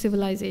clash of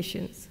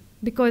civilizations,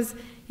 because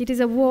it is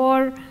a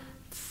war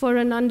for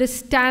an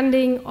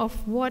understanding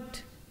of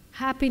what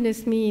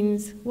happiness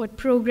means, what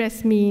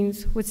progress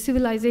means, what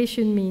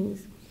civilization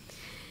means.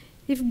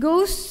 If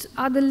ghosts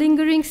are the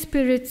lingering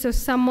spirits of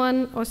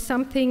someone or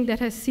something that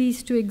has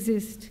ceased to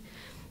exist,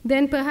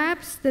 then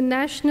perhaps the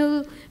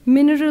National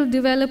Mineral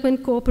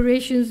Development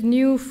Corporation's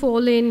new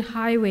four-lane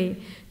highway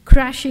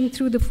crashing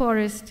through the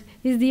forest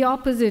is the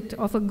opposite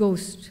of a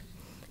ghost.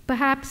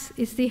 Perhaps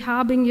it's the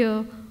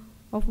harbinger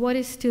of what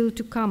is still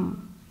to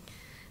come.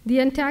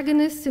 The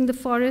antagonists in the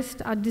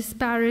forest are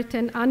disparate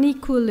and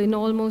unequal in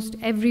almost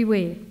every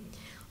way.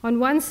 On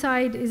one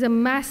side is a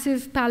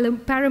massive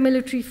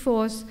paramilitary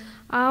force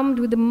armed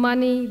with the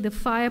money, the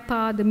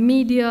firepower, the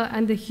media,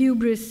 and the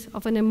hubris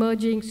of an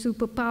emerging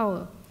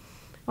superpower.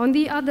 On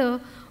the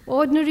other,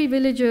 ordinary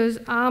villagers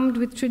armed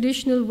with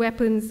traditional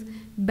weapons,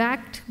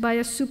 backed by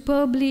a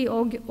superbly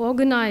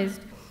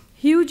organized,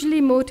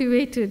 hugely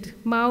motivated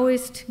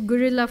Maoist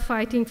guerrilla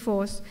fighting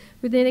force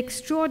with an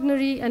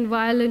extraordinary and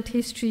violent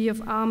history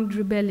of armed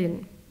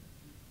rebellion.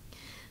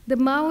 The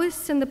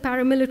Maoists and the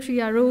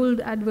paramilitary are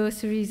old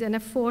adversaries and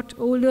have fought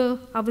older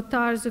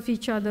avatars of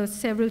each other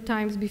several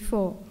times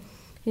before.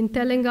 In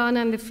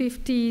Telangana in the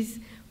 50s,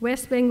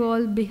 West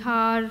Bengal,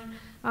 Bihar,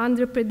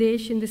 Andhra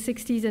Pradesh in the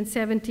 60s and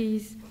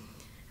 70s,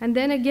 and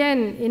then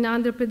again in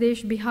Andhra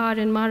Pradesh, Bihar,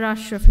 and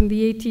Maharashtra from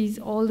the 80s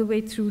all the way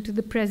through to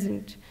the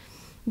present.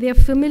 They are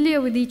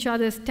familiar with each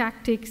other's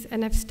tactics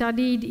and have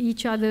studied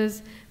each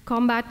other's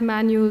combat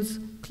manuals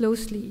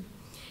closely.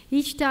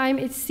 Each time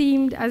it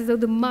seemed as though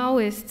the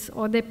Maoists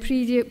or their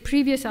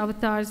previous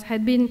avatars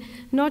had been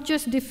not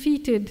just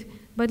defeated,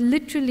 but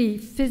literally,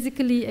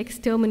 physically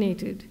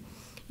exterminated.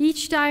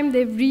 Each time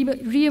they've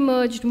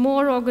re-emerged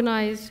more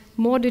organized,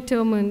 more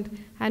determined,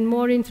 and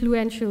more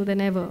influential than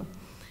ever.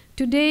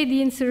 Today,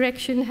 the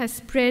insurrection has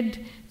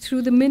spread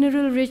through the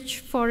mineral-rich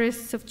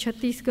forests of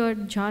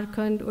Chhattisgarh,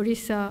 Jharkhand,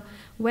 Orissa,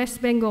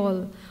 West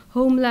Bengal,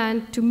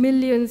 homeland to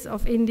millions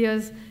of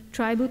India's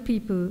tribal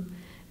people,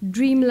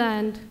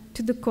 dreamland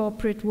to the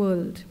corporate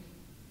world.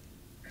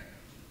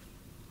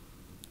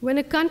 When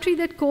a country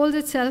that calls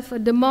itself a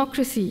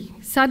democracy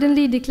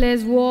suddenly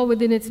declares war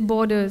within its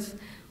borders,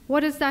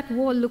 what does that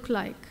war look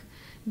like?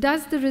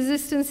 Does the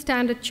resistance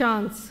stand a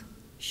chance?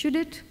 Should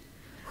it?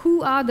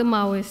 Who are the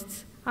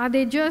Maoists? Are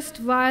they just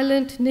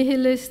violent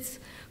nihilists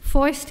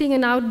foisting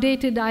an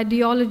outdated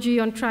ideology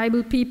on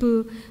tribal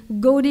people,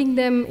 goading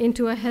them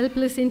into a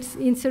helpless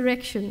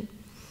insurrection?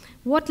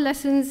 What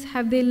lessons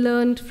have they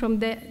learned from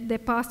their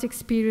past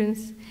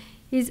experience?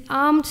 Is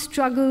armed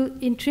struggle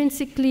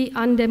intrinsically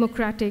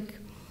undemocratic?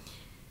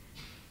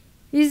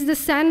 Is the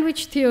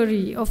sandwich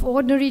theory of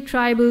ordinary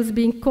tribals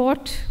being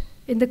caught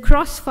in the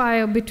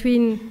crossfire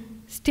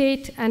between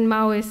state and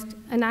Maoist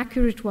an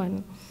accurate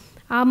one?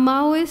 Are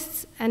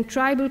Maoists and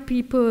tribal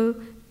people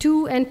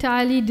two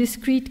entirely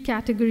discrete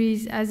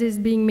categories as is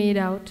being made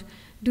out?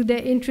 Do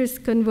their interests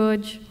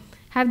converge?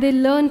 Have they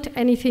learnt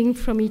anything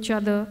from each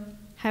other?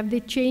 Have they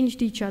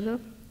changed each other?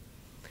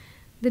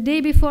 The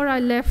day before I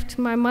left,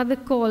 my mother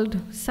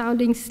called,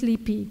 sounding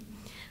sleepy.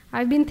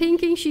 I've been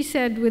thinking, she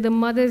said, with a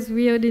mother's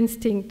weird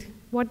instinct,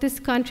 what this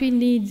country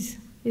needs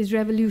is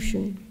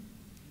revolution.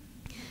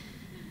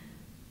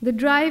 The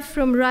drive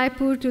from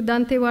Raipur to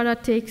Dantewada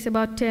takes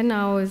about 10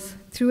 hours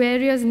through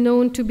areas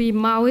known to be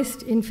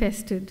Maoist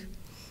infested.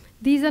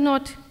 These are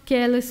not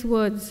careless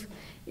words.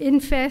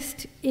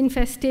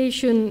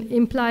 Infestation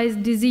implies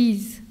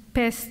disease,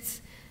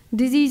 pests.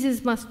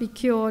 Diseases must be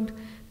cured.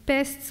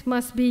 Pests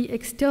must be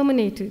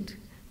exterminated.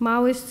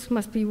 Maoists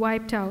must be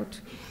wiped out.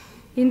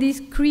 In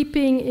these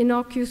creeping,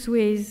 innocuous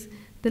ways,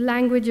 the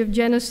language of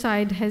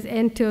genocide has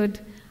entered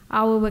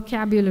our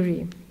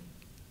vocabulary.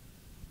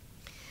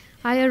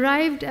 I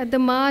arrived at the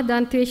Ma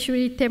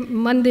Danteshwari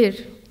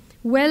Mandir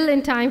well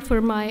in time for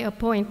my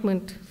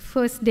appointment,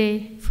 first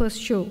day,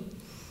 first show.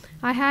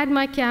 I had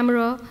my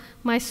camera,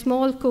 my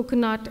small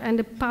coconut, and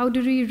a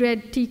powdery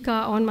red tika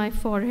on my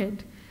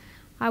forehead.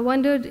 I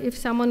wondered if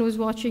someone was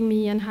watching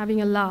me and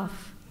having a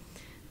laugh.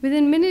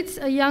 Within minutes,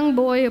 a young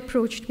boy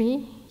approached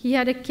me. He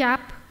had a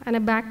cap and a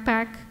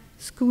backpack,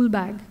 school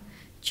bag,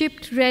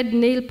 chipped red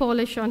nail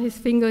polish on his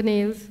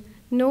fingernails,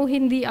 no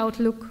Hindi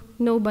outlook,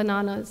 no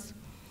bananas.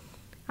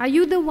 "Are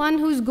you the one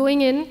who's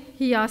going in?"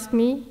 he asked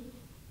me.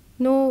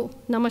 "No,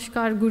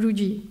 namaskar,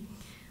 Guruji."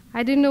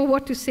 I didn't know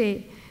what to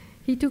say.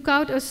 He took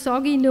out a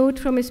soggy note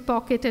from his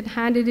pocket and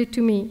handed it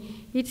to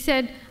me. It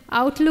said,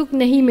 "Outlook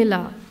nahi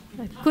mila."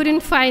 I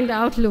couldn't find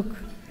Outlook.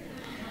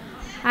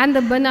 And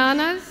the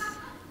bananas?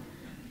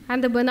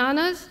 And the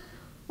bananas?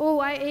 "Oh,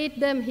 I ate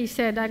them," he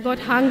said. "I got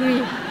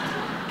hungry."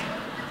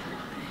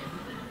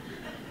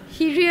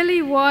 He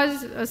really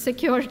was a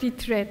security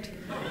threat.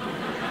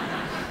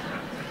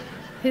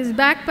 His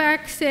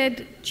backpack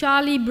said,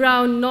 "Charlie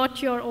Brown,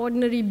 not your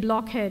ordinary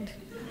blockhead."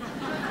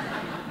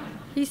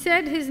 He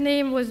said his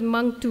name was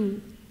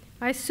Mangtu.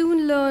 I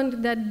soon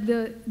learned that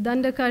the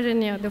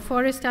Dandakaranya, the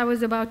forest I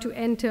was about to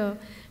enter,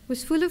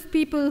 was full of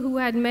people who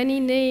had many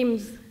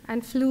names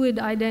and fluid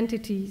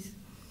identities.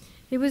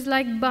 It was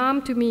like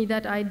balm to me,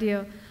 that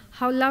idea.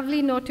 How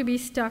lovely not to be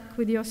stuck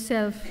with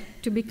yourself,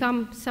 to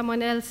become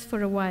someone else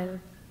for a while.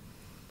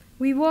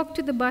 We walked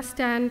to the bus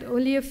stand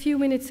only a few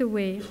minutes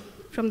away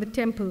from the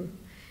temple.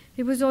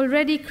 It was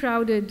already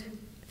crowded.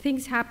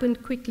 Things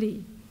happened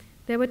quickly.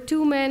 There were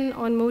two men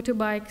on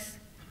motorbikes.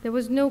 There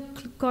was no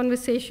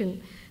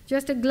conversation,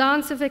 just a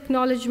glance of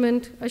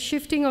acknowledgement, a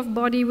shifting of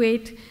body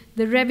weight,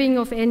 the revving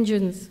of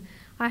engines.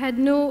 I had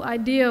no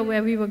idea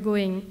where we were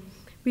going.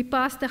 We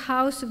passed the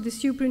house of the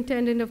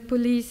superintendent of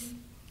police,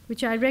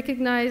 which I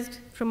recognized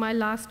from my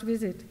last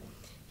visit.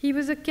 He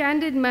was a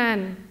candid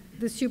man,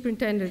 the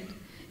superintendent.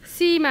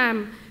 "See,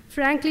 ma'am,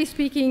 frankly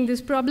speaking,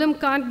 this problem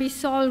can't be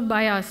solved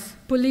by us,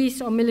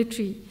 police or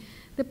military.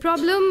 The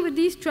problem with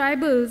these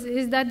tribals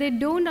is that they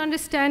don't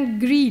understand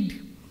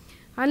greed.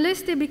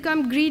 Unless they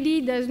become greedy,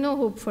 there's no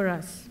hope for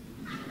us.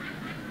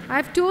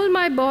 I've told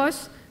my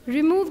boss,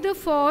 remove the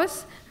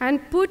force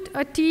and put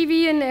a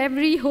TV in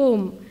every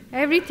home.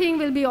 Everything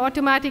will be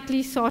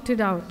automatically sorted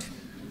out."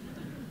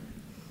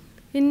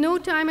 In no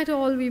time at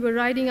all, we were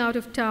riding out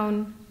of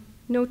town,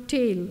 no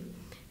tail.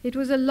 It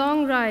was a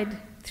long ride,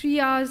 3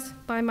 hours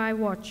by my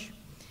watch.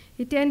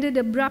 It ended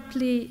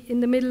abruptly in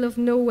the middle of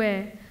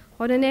nowhere,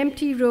 on an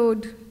empty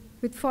road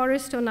with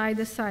forest on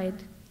either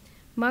side.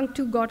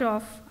 Mangtu got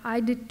off, I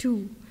did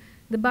too.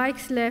 The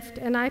bikes left,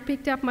 and I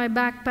picked up my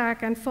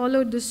backpack and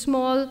followed the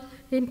small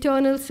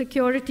internal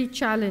security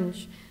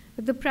challenge.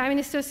 The Prime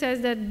Minister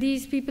says that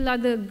these people are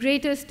the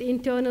greatest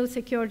internal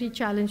security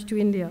challenge to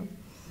India,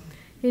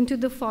 into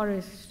the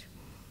forest.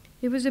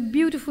 It was a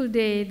beautiful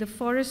day. The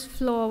forest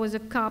floor was a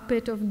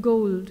carpet of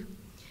gold.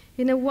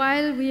 In a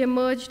while, we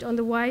emerged on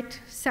the white,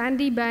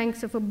 sandy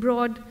banks of a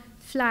broad,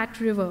 flat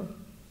river.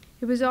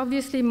 It was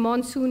obviously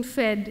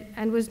monsoon-fed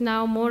and was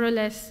now more or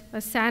less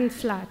a sand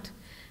flat.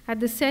 At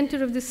the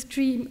center of the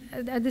stream,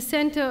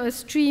 a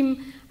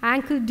stream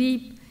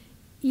ankle-deep,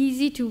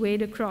 easy to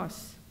wade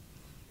across.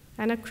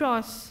 And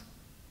across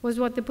was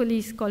what the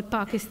police called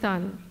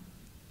Pakistan.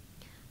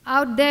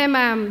 "Out there,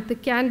 ma'am," the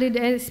candid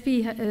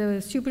SP,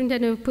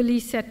 superintendent of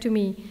police said to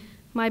me,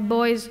 "My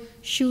boys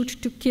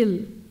shoot to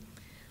kill."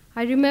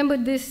 I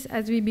remembered this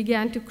as we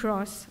began to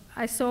cross.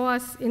 I saw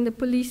us in the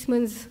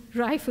policeman's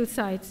rifle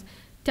sights,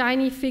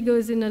 tiny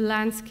figures in a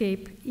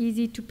landscape,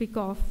 easy to pick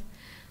off.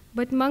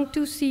 But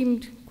Mangtu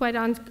seemed quite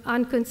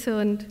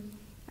unconcerned,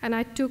 and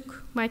I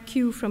took my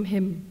cue from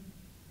him.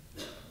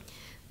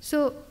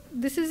 So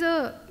this is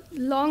a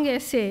long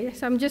essay,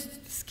 so I'm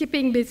just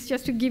skipping bits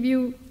just to give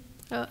you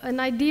an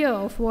idea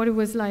of what it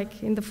was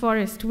like in the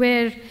forest,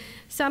 where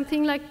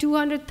something like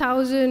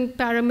 200,000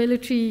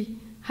 paramilitary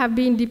have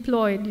been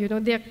deployed. You know,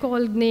 they're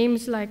called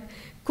names like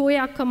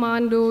Koya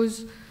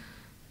Commandos,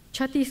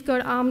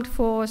 Chhattisgarh Armed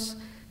Force,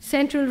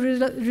 Central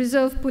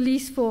Reserve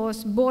Police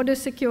Force, Border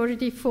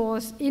Security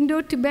Force,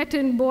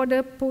 Indo-Tibetan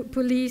Border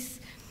Police,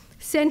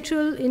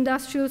 Central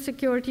Industrial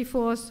Security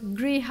Force,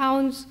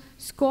 Greyhounds,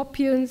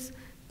 Scorpions,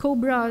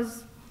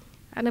 Cobras,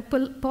 and a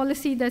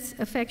policy that's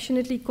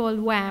affectionately called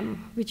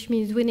WHAM, which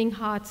means winning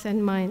hearts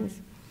and minds.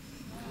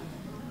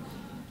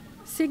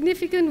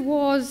 Significant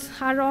wars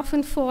are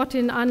often fought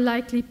in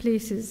unlikely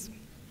places.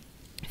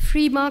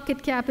 Free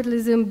market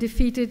capitalism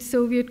defeated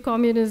Soviet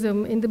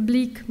communism in the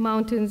bleak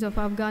mountains of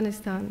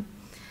Afghanistan.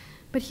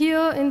 But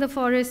here in the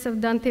forests of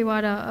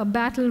Dantewada, a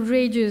battle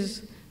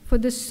rages for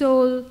the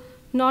soul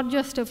not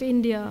just of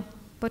India,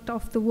 but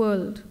of the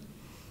world.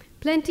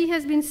 Plenty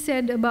has been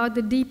said about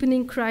the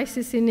deepening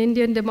crisis in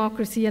Indian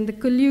democracy and the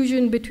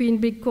collusion between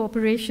big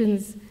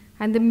corporations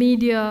and the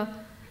media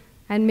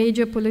and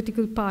major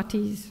political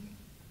parties.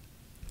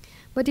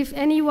 But if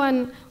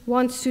anyone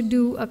wants to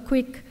do a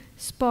quick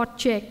spot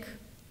check,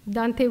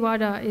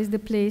 Dantewada is the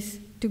place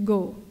to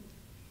go.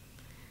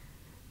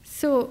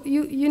 So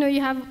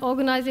you have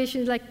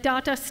organizations like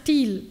Tata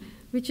Steel,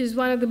 which is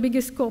one of the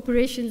biggest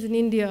corporations in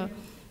India,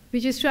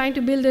 which is trying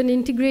to build an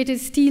integrated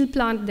steel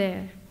plant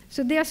there.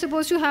 So they are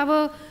supposed to have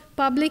a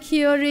public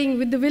hearing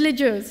with the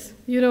villagers,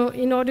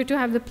 in order to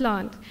have the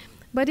plant.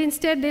 But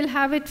instead, they'll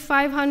have it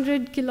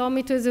 500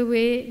 kilometers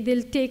away.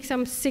 They'll take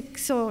some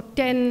 6 or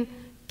 10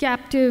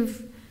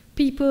 captive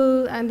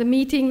people, and the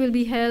meeting will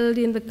be held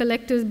in the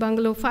collector's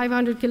bungalow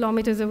 500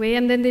 kilometers away,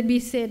 and then they'd be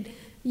said,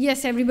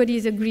 yes,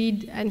 everybody's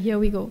agreed, and here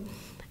we go.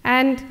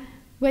 And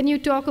when you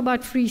talk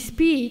about free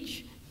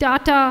speech,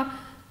 Tata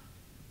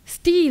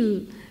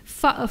Steel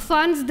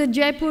funds the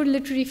Jaipur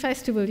Literary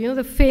Festival,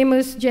 the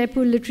famous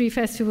Jaipur Literary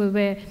Festival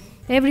where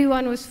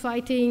everyone was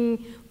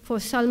fighting for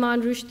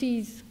Salman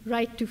Rushdie's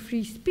right to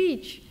free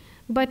speech.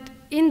 But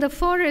in the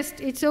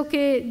forest, it's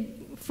okay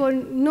for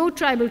no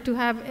tribal to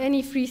have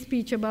any free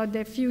speech about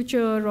their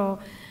future or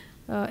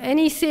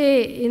any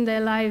say in their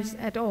lives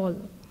at all.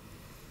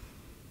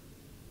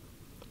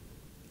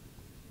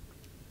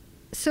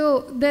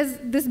 So there's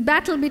this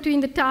battle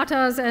between the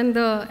Tatars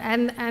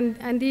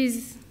and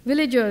these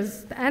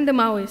villagers and the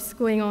Maoists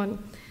going on.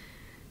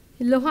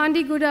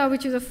 Lohandiguda,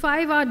 which is a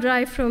 5-hour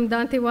drive from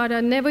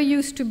Dantewada, never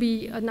used to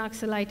be a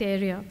Naxalite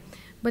area,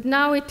 but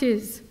now it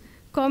is.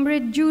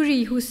 Comrade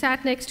Jury, who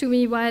sat next to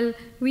me while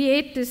we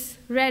ate this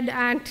red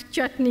ant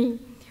chutney,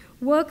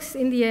 works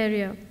in the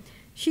area.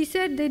 She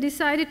said they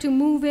decided to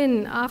move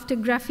in after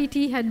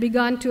graffiti had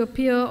begun to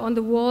appear on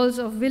the walls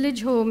of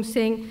village homes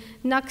saying,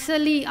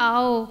 Naxali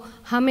aao,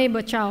 hame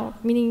bachao,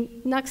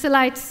 meaning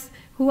Naxalites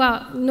who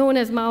are known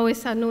as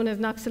Maoists are known as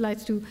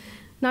Naxalites too.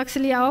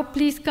 Naxali aao,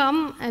 please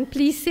come and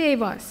please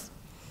save us.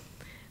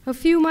 A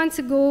few months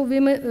ago,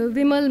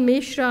 Vimal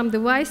Meshram, the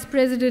vice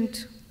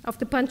president of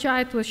the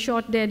panchayat, was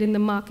shot dead in the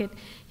market.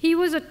 He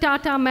was a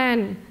Tata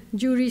man,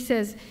 Jury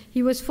says.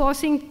 He was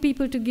forcing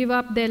people to give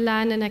up their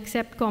land and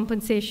accept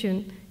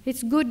compensation.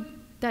 It's good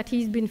that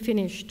he's been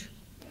finished.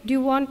 Do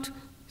you want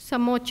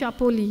some more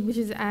chapoli, which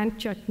is ant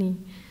chutney?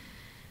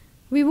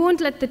 We won't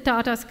let the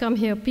Tatars come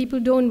here. People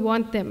don't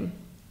want them.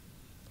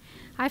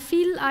 I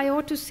feel I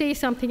ought to say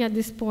something at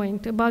this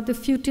point about the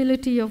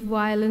futility of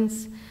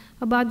violence,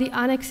 about the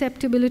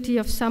unacceptability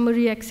of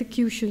summary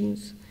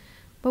executions.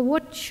 But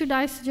what should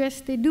I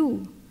suggest they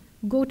do?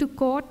 Go to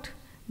court,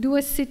 do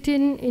a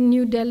sit-in in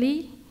New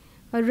Delhi,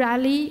 a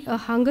rally, a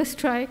hunger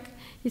strike?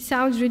 It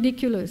sounds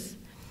ridiculous.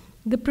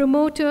 The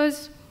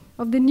promoters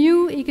of the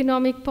new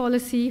economic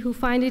policy, who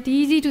find it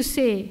easy to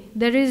say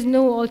there is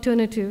no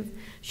alternative,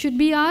 should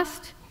be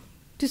asked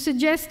to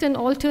suggest an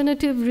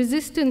alternative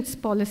resistance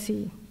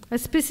policy, a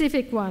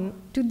specific one,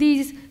 to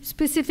these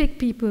specific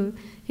people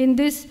in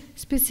this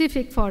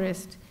specific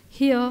forest,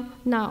 here,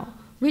 now.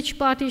 Which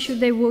party should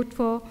they vote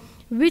for?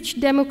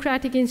 Which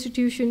democratic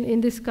institution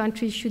in this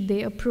country should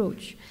they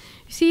approach?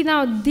 See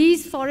now,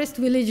 these forest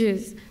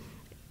villages,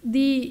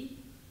 the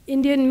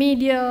Indian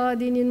media,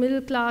 the Indian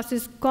middle class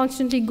is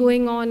constantly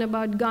going on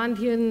about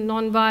Gandhian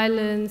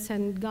nonviolence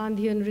and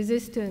Gandhian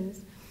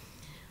resistance.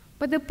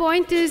 But the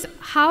point is,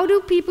 how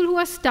do people who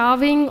are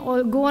starving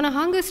or go on a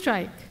hunger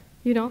strike?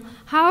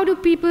 How do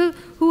people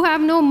who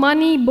have no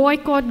money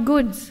boycott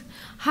goods?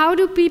 How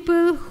do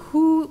people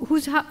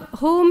whose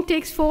home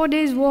takes 4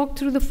 days walk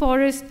through the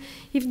forest,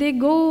 if they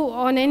go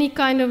on any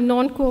kind of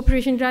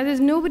non-cooperation drive, there's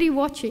nobody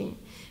watching.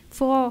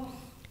 For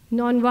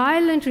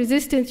nonviolent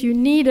resistance, you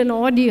need an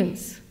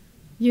audience.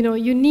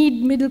 You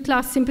need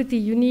middle-class sympathy.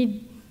 You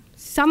need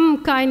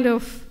some kind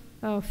of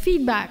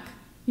feedback.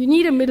 You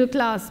need a middle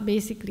class,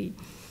 basically.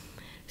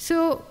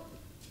 So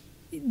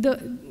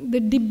the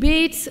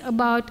debates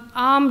about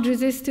armed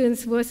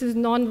resistance versus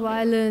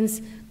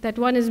nonviolence, that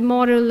one is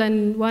moral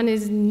and one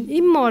is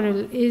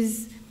immoral,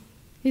 is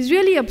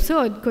really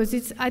absurd, because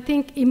it's, I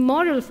think,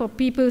 immoral for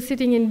people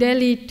sitting in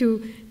Delhi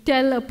to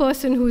tell a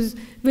person whose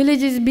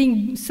village is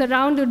being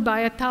surrounded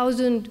by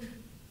 1,000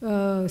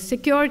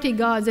 security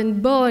guards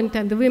and burnt,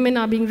 and the women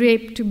are being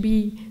raped, to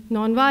be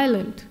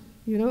nonviolent.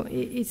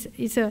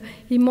 It's an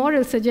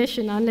immoral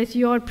suggestion unless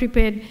you're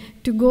prepared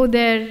to go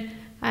there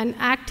and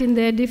act in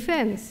their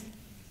defense.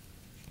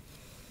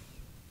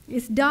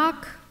 It's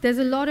dark, there's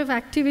a lot of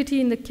activity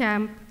in the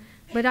camp,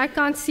 but I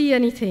can't see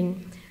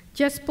anything,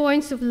 just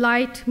points of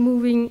light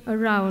moving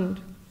around.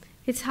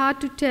 It's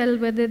hard to tell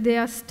whether they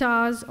are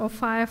stars or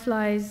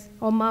fireflies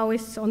or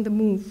Maoists on the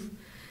move.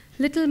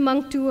 Little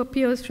Mangtu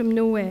appears from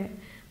nowhere.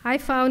 I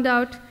found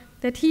out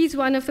that he's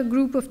one of a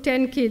group of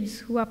 10 kids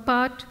who are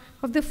part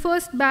of the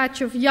first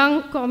batch of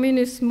young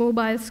communist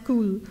mobile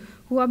school,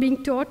 who are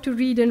being taught to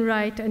read and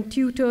write and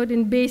tutored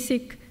in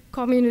basic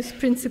communist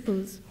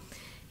principles.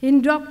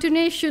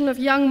 Indoctrination of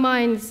young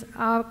minds,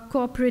 our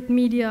corporate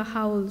media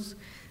howls.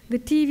 The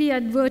TV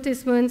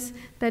advertisements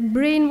that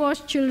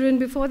brainwash children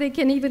before they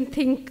can even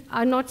think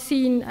are not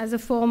seen as a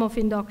form of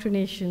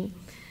indoctrination.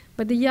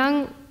 But the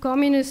young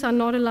communists are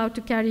not allowed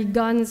to carry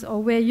guns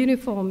or wear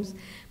uniforms,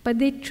 but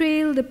they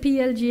trail the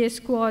PLGA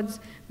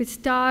squads with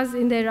stars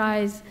in their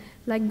eyes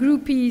like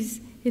groupies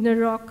in a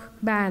rock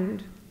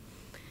band.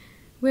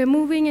 We're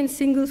moving in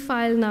single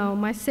file now,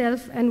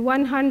 myself and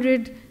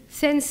 100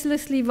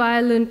 senselessly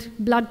violent,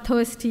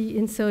 bloodthirsty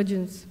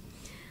insurgents.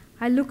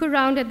 I look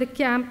around at the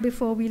camp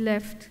before we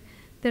left.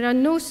 There are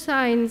no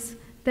signs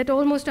that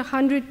almost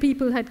 100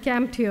 people had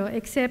camped here,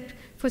 except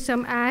for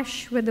some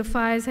ash where the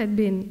fires had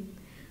been.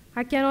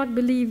 I cannot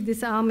believe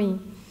this army.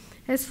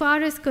 As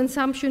far as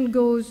consumption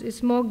goes,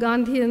 is more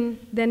Gandhian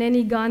than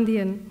any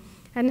Gandhian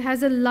and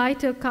has a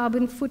lighter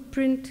carbon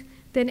footprint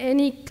than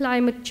any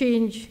climate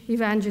change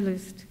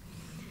evangelist.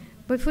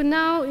 But for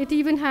now, it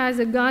even has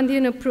a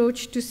Gandhian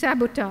approach to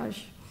sabotage.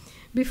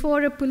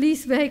 Before a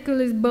police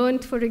vehicle is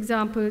burnt, for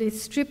example,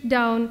 it's stripped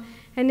down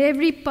and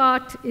every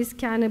part is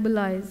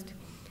cannibalized.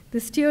 The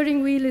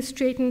steering wheel is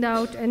straightened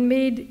out and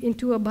made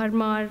into a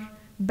Bharmar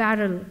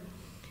barrel.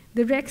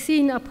 The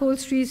Rexine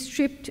upholstery is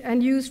stripped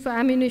and used for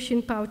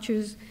ammunition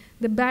pouches,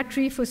 the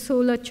battery for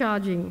solar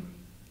charging.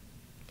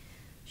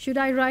 Should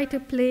I write a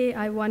play,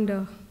 I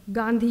wonder,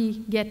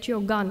 Gandhi, get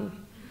your gun,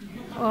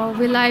 or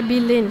will I be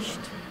lynched?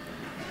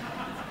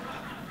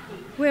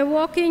 We're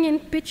walking in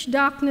pitch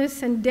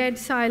darkness and dead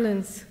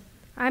silence.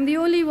 I'm the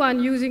only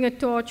one using a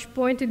torch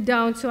pointed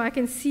down so I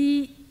can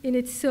see in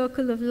its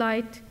circle of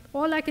light,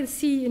 all I can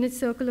see in its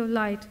circle of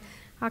light,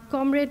 our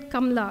comrade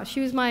Kamla. She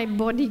was my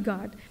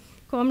bodyguard.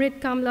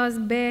 Comrade Kamla's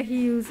bare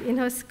heels in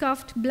her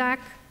scuffed black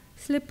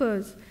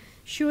slippers,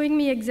 showing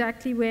me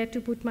exactly where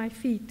to put my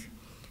feet.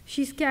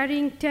 She's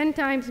carrying 10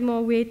 times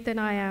more weight than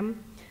I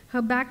am.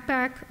 Her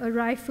backpack, a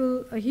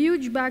rifle, a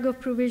huge bag of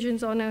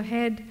provisions on her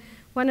head,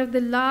 one of the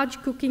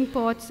large cooking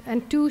pots,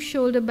 and 2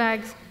 shoulder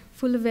bags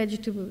full of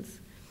vegetables.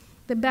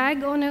 The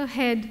bag on her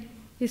head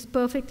is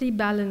perfectly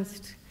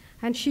balanced,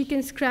 and she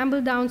can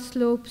scramble down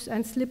slopes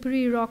and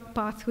slippery rock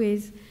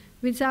pathways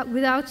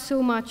without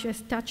so much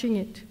as touching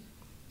it.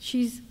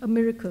 She's a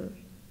miracle.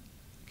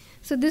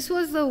 So this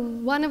was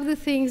one of the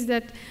things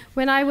that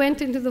when I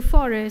went into the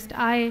forest,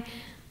 I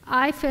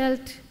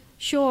felt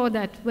sure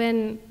that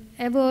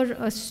whenever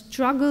a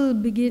struggle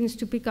begins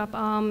to pick up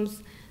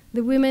arms,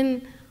 the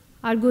women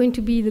are going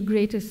to be the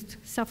greatest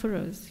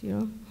sufferers, you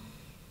know.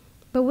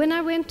 But when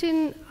I went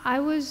in, I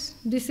was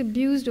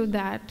disabused of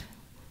that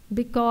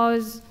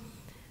because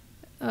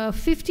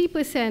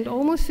 50%,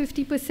 almost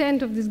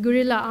 50% of this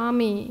guerrilla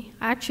army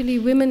are actually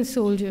women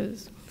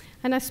soldiers.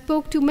 And I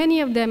spoke to many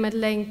of them at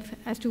length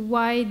as to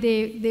why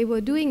they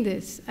were doing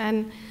this.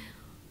 And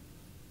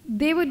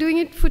they were doing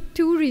it for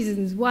 2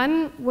 reasons.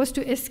 One was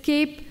to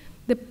escape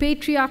the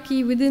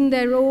patriarchy within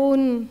their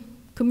own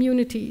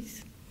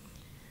communities.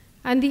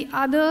 And the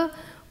other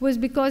was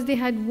because they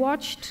had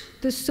watched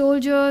the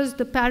soldiers,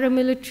 the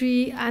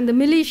paramilitary, and the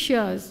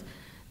militias,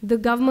 the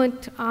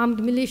government armed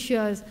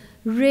militias,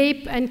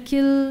 rape and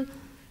kill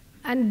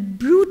and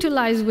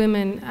brutalize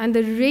women, and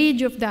the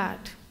rage of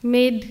that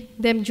made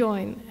them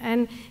join.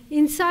 And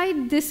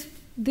inside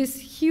this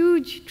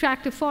huge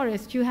tract of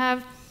forest, you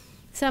have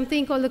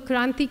something called the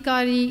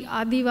Krantikari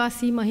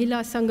Adivasi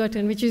Mahila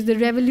Sangathan, which is the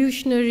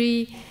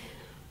Revolutionary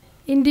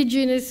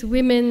Indigenous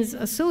Women's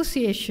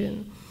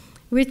Association,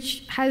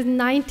 which has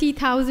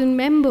 90,000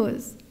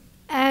 members.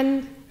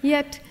 And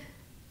yet,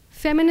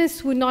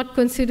 feminists would not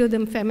consider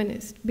them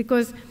feminist,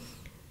 because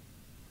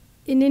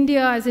in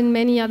India, as in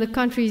many other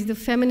countries, the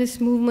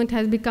feminist movement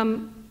has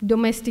become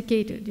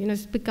domesticated. You know,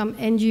 it's become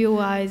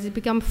NGOized, it's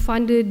become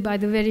funded by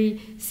the very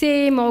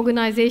same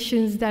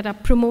organizations that are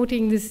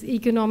promoting this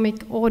economic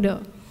order.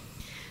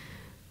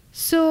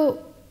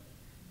 So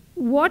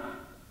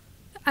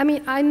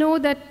I know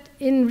that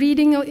in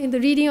the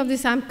reading of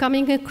this, I'm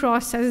coming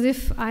across as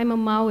if I'm a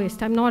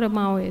Maoist. I'm not a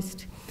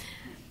Maoist.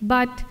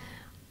 But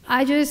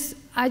I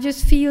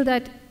just feel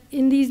that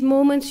in these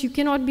moments, you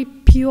cannot be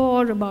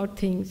pure about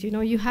things. You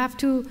know, you have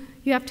to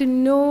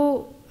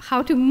know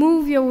how to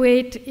move your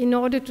weight in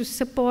order to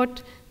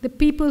support the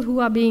people who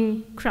are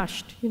being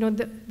crushed, you know,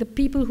 the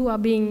people who are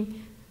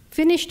being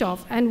finished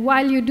off. And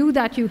while you do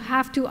that, you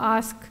have to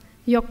ask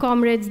your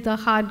comrades the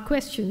hard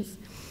questions.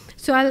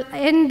 So I'll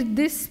end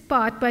this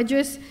part by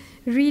just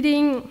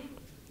reading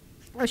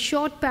a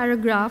short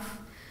paragraph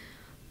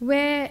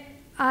where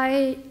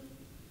I'm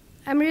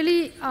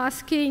really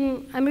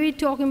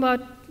talking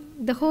about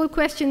the whole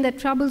question that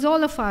troubles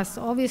all of us,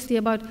 obviously,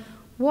 about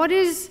what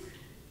is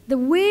the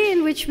way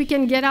in which we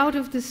can get out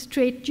of this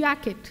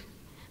straitjacket.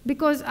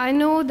 Because I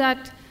know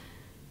that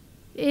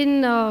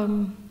in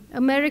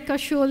America,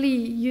 surely,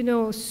 you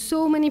know,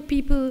 so many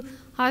people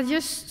are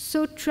just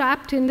so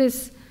trapped in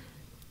this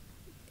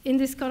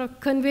kind of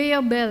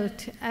conveyor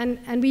belt.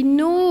 And we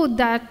know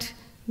that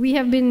we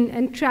have been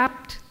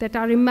entrapped, that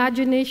our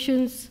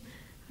imaginations,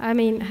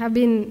 have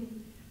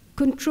been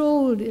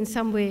controlled in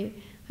some way.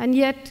 And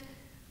yet,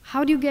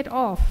 how do you get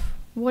off?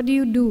 What do?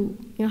 You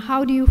know,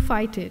 how do you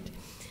fight it?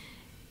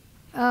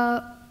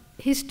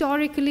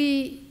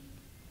 Historically,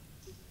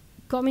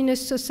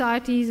 communist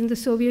societies in the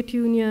Soviet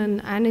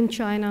Union and in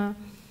China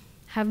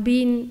have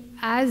been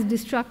as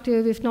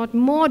destructive, if not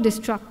more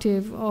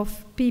destructive,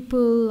 of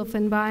people, of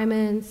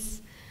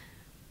environments,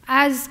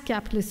 as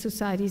capitalist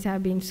societies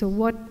have been. So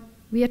what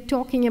we are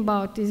talking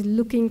about is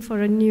looking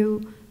for a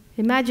new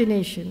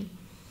imagination.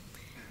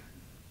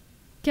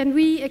 Can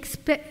we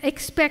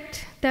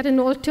expect that an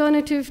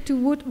alternative to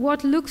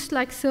what looks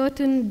like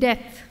certain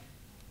death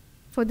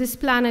for this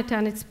planet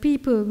and its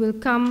people will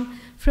come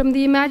from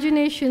the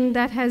imagination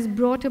that has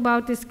brought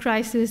about this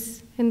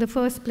crisis in the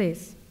first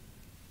place?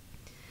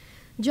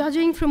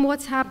 Judging from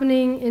what's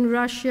happening in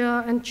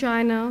Russia and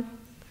China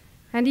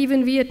and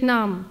even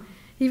Vietnam,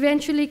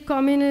 eventually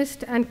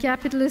communist and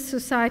capitalist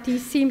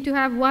societies seem to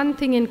have one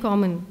thing in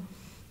common: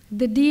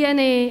 the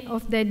DNA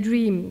of their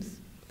dreams.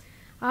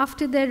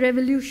 After their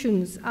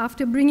revolutions,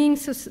 after building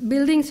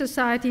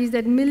societies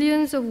that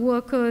millions of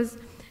workers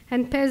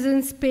and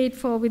peasants paid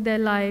for with their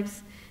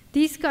lives,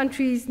 these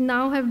countries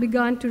now have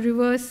begun to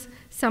reverse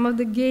some of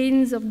the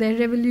gains of their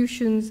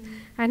revolutions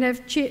and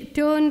have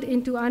turned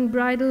into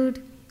unbridled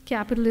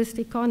capitalist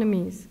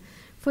economies.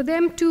 For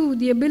them too,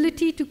 the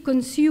ability to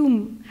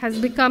consume has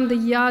become the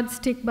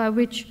yardstick by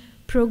which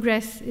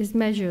progress is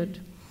measured.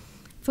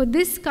 For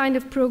this kind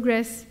of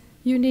progress,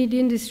 you need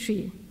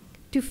industry.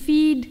 To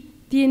feed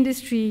the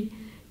industry,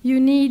 you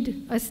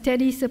need a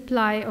steady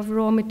supply of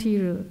raw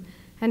material.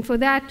 And for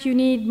that, you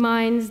need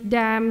mines,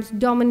 dams,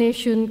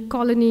 domination,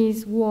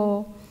 colonies,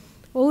 war.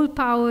 Old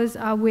powers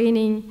are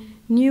waning,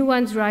 new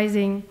ones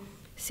rising.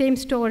 Same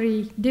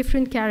story,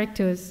 different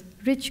characters.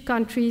 Rich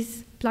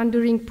countries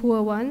plundering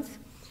poor ones.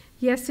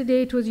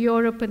 Yesterday it was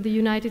Europe and the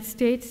United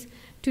States.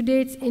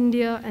 Today it's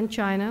India and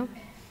China.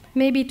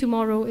 Maybe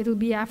tomorrow it'll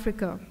be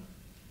Africa.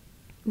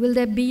 Will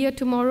there be a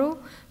tomorrow?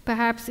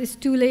 Perhaps it's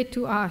too late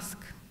to ask,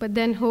 but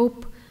then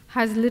hope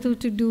has little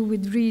to do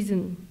with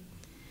reason.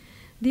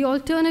 The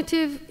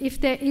alternative, if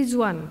there is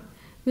one,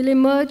 will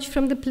emerge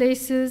from the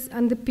places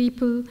and the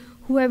people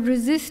who have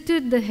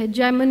resisted the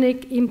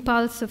hegemonic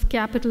impulse of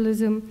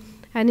capitalism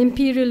and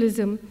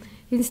imperialism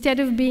instead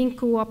of being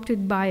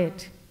co-opted by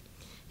it.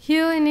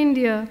 Here in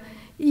India,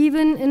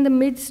 even in the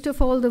midst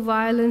of all the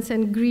violence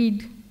and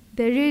greed,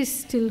 there is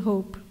still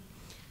hope.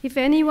 If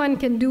anyone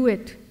can do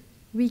it,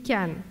 we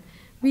can.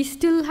 We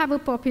still have a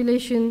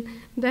population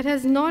that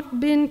has not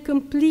been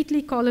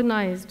completely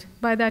colonized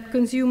by that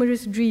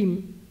consumerist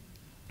dream.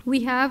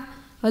 We have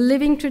a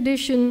living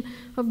tradition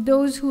of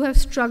those who have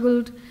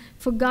struggled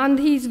for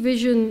Gandhi's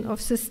vision of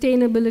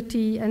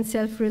sustainability and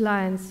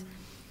self-reliance.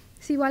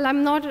 See, while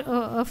I'm not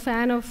a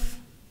fan of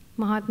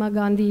Mahatma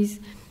Gandhi's,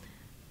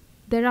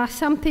 there are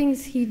some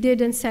things he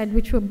did and said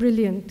which were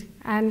brilliant.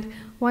 And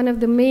one of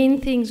the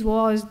main things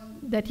was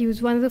that he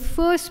was one of the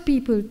first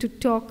people to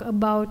talk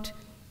about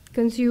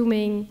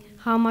consuming,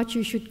 how much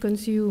you should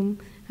consume,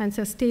 and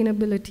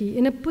sustainability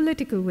in a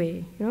political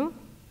way,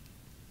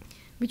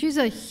 which is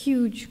a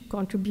huge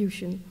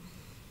contribution.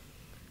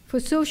 For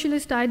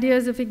socialist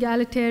ideas of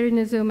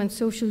egalitarianism and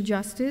social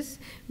justice,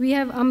 we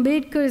have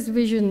Ambedkar's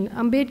vision.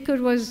 Ambedkar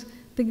was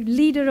the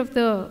leader of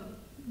the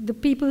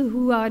people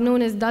who are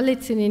known as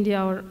Dalits in India,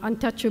 or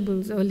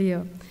untouchables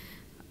earlier.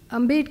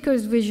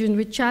 Ambedkar's vision,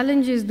 which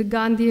challenges the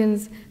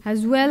Gandhians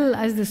as well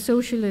as the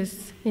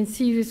socialists in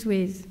serious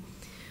ways.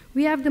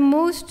 We have the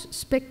most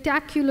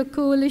spectacular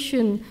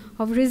coalition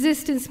of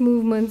resistance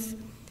movements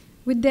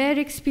with their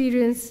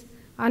experience,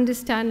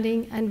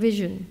 understanding, and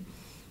vision.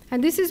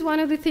 And this is one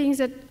of the things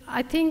that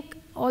I think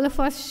all of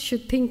us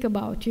should think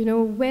about.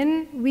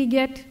 When we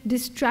get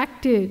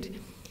distracted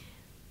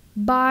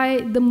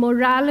by the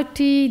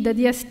morality that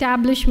the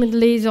establishment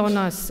lays on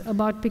us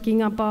about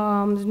picking up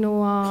arms,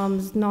 no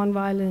arms,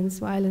 non-violence,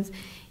 violence.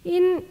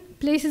 In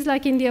places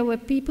like India where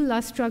people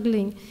are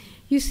struggling,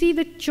 you see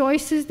the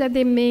choices that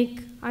they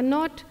make are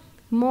not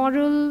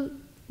moral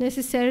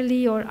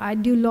necessarily or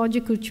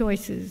ideological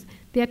choices.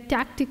 They are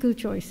tactical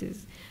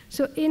choices.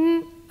 So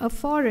in a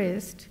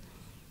forest,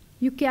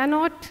 you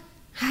cannot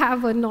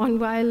have a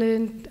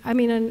non-violent, a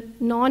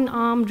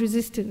non-armed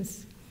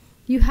resistance.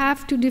 You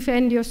have to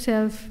defend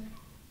yourself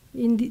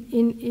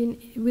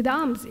with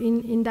arms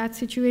in that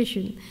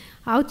situation.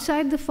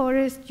 Outside the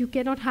forest, you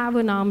cannot have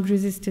an armed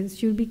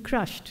resistance. You'll be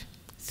crushed.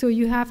 So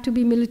you have to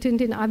be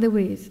militant in other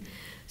ways.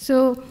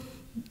 So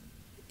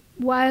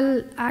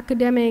while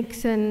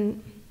academics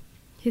and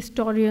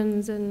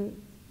historians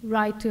and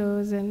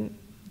writers and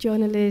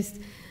journalists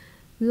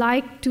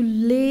like to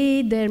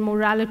lay their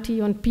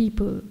morality on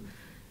people,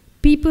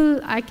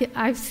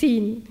 I've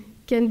seen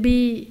can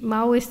be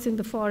Maoists in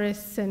the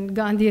forests and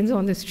Gandhians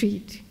on the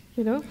street,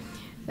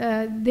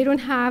 They don't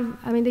have,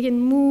 they can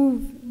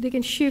move, they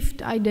can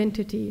shift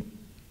identity.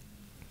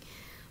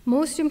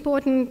 Most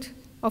important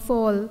of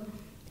all,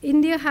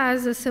 India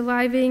has a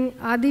surviving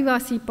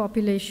Adivasi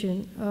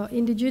population,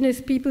 indigenous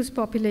peoples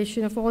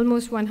population of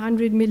almost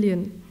 100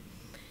 million.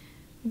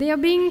 They are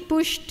being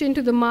pushed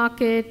into the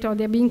market or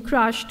they're being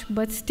crushed,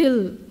 but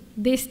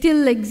they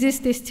still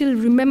exist, they still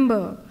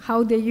remember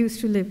how they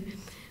used to live.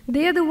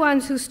 They are the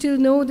ones who still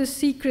know the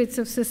secrets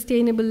of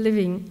sustainable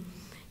living.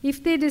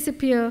 If they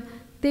disappear,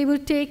 they will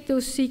take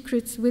those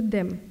secrets with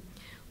them.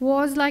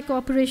 Wars like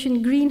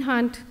Operation Green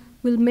Hunt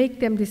will make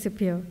them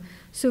disappear.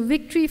 So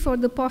victory for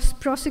the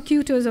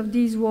prosecutors of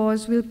these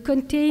wars will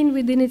contain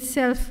within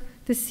itself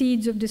the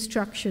seeds of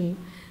destruction,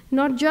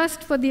 not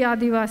just for the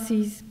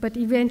Adivasis, but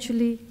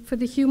eventually for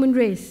the human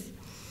race.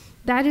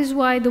 That is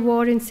why the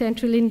war in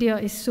central India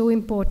is so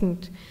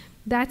important.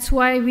 That's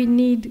why we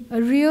need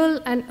a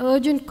real and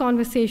urgent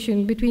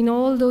conversation between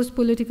all those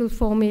political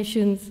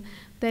formations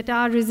that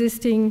are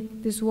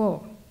resisting this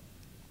war.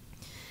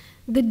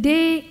 The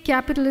day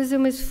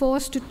capitalism is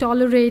forced to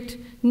tolerate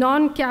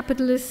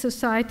non-capitalist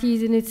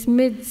societies in its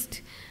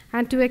midst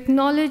and to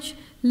acknowledge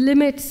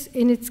limits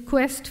in its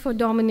quest for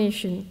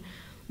domination.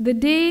 The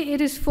day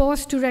it is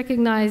forced to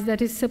recognize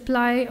that its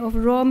supply of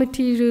raw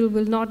material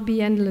will not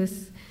be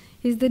endless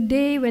is the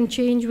day when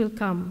change will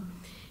come.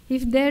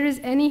 If there is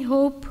any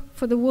hope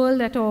for the world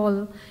at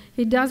all,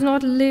 it does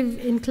not live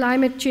in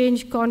climate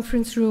change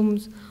conference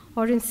rooms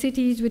or in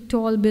cities with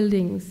tall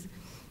buildings.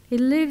 It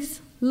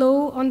lives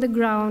low on the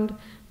ground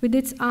with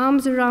its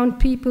arms around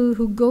people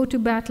who go to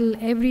battle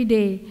every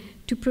day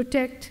to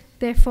protect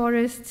their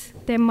forests,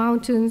 their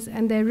mountains,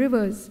 and their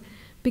rivers,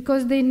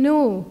 because they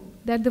know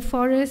that the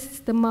forests,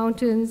 the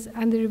mountains,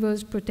 and the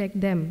rivers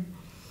protect them.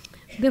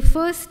 The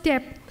first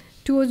step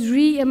towards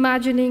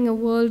reimagining a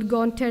world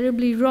gone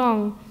terribly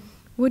wrong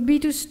would be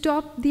to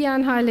stop the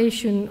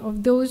annihilation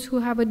of those who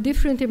have a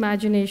different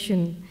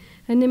imagination,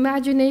 an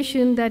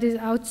imagination that is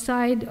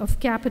outside of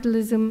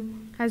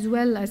capitalism as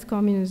well as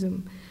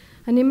communism,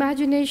 an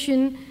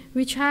imagination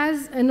which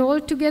has an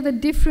altogether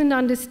different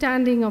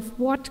understanding of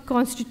what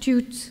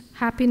constitutes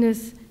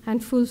happiness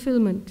and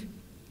fulfillment.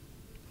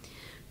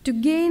 To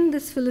gain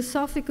this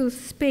philosophical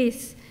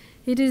space,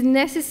 it is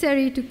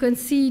necessary to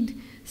concede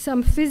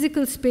some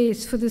physical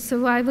space for the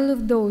survival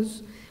of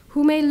those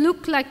who may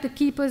look like the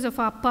keepers of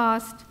our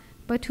past,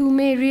 but who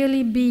may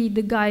really be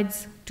the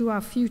guides to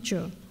our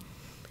future.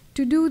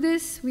 To do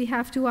this, we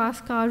have to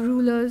ask our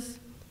rulers,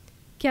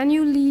 can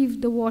you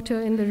leave the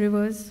water in the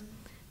rivers,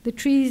 the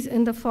trees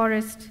in the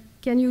forest?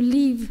 Can you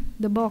leave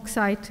the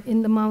bauxite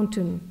in the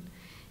mountain?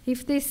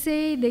 If they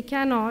say they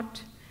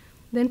cannot,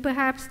 then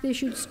perhaps they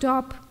should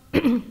stop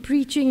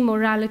preaching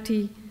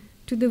morality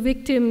to the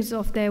victims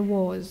of their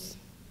wars.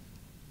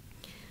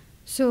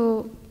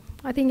 So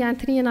I think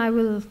Anthony and I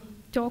will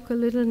talk a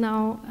little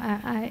now.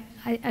 I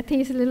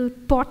think it's a little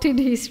potted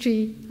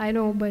history, I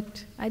know,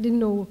 but I didn't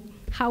know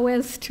how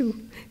else to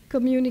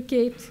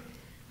communicate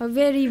a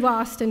very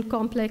vast and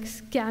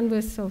complex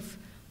canvas of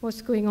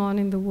what's going on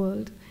in the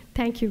world.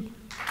 Thank you.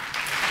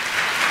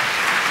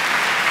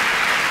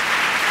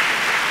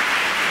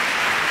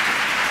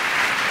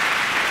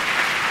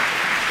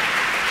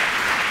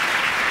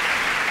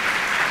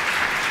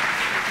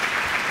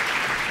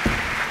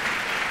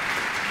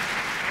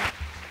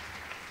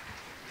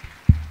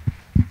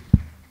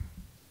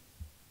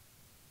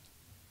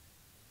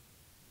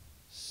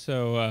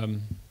 So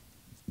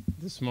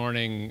this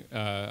morning,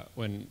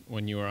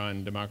 when you were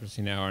on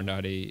Democracy Now!,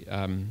 Arundhati,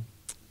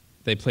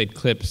 they played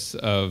clips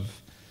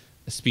of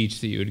a speech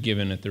that you had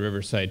given at the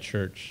Riverside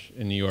Church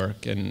in New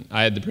York, and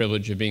I had the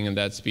privilege of being in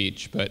that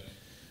speech, but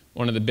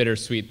one of the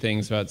bittersweet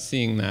things about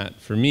seeing that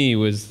for me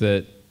was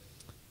that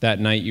that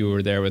night you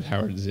were there with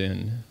Howard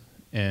Zinn,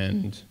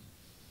 and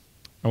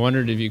I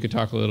wondered if you could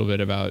talk a little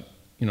bit about,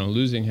 you know,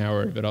 losing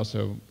Howard, but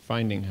also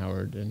finding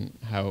Howard and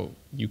how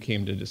you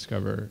came to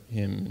discover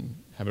him and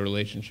have a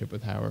relationship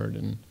with Howard,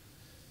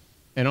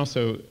 and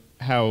also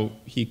how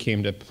he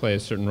came to play a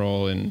certain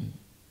role in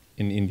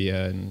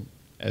India and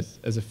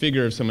as a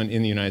figure of someone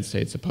in the United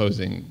States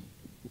opposing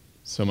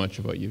so much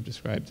of what you've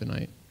described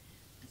tonight.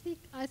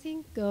 I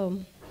think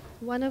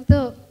one of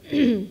the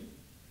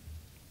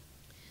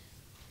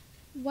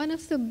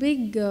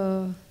big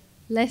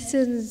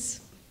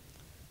lessons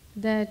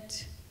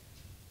that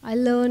I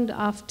learned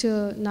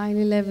after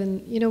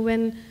 9/11, you know,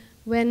 when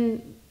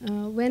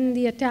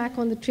the attack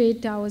on the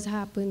trade towers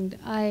happened,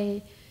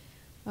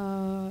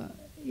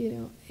 you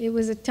know, it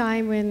was a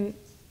time when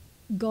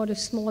God of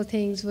Small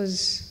Things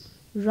was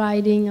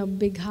riding a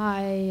big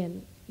high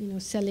and, you know,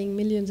 selling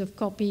millions of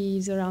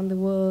copies around the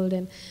world.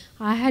 And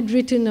I had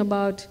written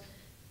about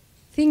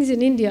things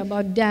in India,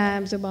 about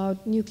dams,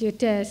 about nuclear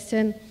tests,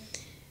 and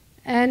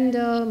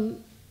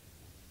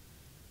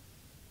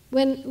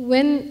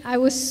when I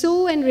was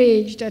so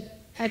enraged at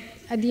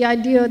the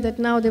idea that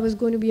now there was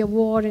going to be a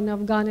war in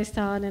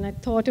Afghanistan, and I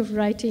thought of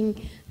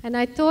writing, and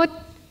I thought,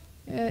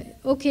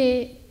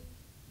 okay,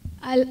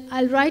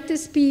 I'll write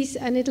this piece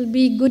and it'll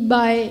be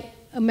goodbye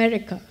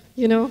America,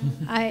 you know.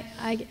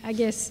 I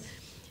guess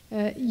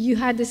you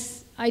had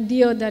this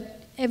idea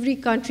that every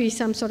country is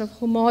some sort of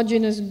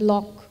homogeneous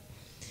block.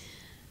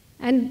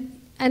 And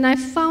I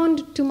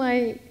found, to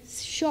my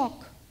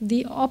shock,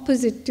 the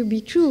opposite to be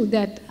true,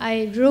 that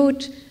I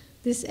wrote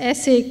this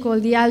essay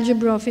called The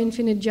Algebra of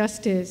Infinite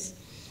Justice.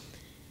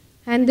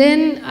 And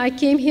then I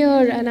came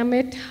here and I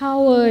met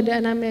Howard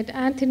and I met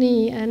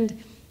Anthony, and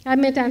I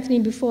met Anthony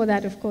before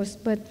that, of course,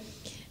 but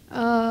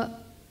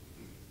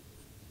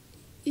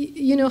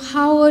you know,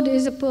 Howard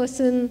is a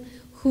person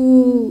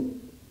who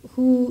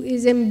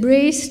is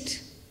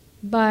embraced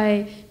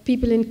by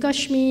people in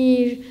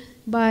Kashmir,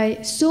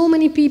 by so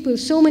many people,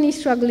 so many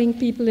struggling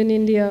people in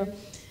India.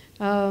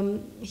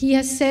 He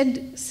has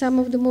said some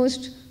of the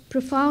most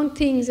profound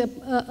things,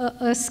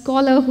 a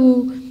scholar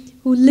who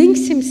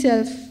links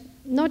himself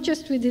not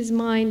just with his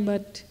mind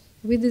but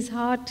with his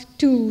heart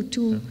too,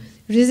 to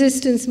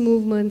resistance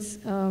movements.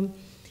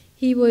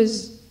 He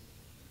was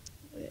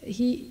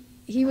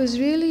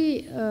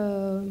really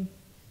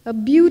a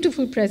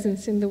beautiful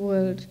presence in the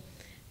world.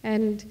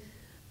 And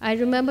I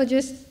remember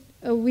just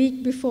a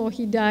week before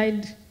he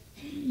died,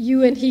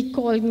 you and he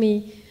called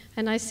me,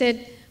 and I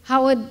said,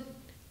 Howard,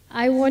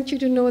 I want you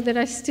to know that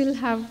I still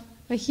have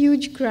a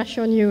huge crush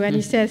on you. And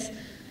he says,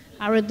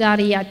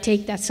 Arundhati, I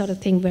take that sort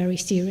of thing very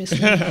seriously.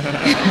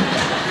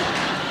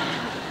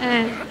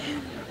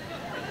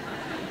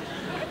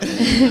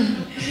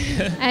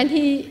 and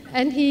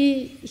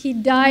he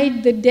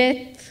died the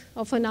death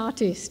of an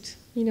artist.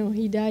 You know,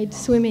 he died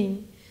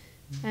swimming.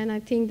 And I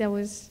think that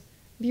was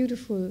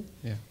beautiful.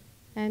 Yeah.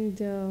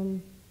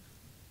 And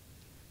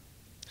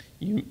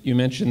you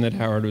mentioned that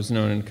Howard was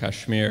known in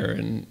Kashmir,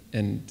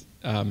 and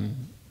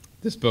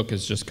this book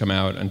has just come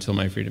out, Until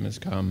My Freedom Has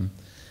Come,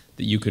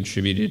 that you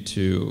contributed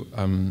to.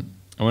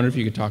 I wonder if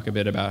you could talk a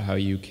bit about how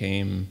you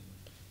came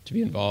to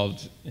be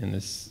involved in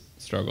this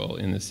struggle,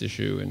 in this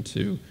issue, and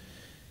to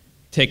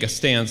take a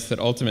stance that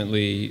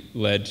ultimately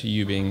led to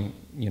you being,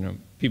 you know,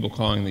 people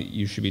calling that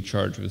you should be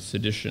charged with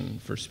sedition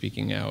for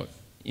speaking out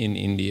in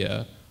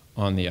India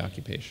on the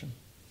occupation.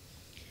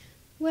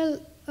 Well,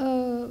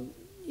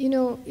 you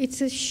know,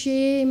 it's a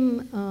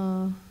shame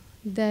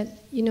that,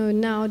 you know,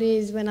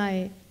 nowadays when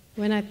I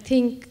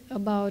think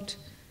about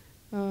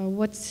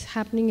what's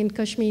happening in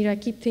Kashmir, I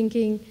keep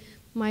thinking,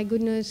 my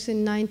goodness,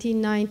 in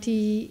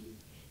 1990,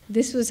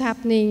 this was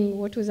happening,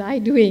 what was I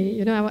doing?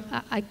 You know,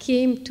 I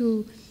came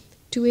to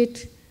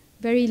it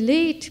very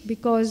late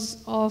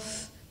because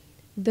of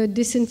the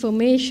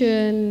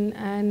disinformation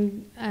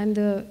and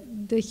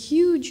the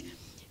huge,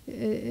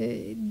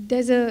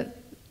 there's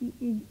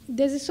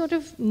a sort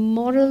of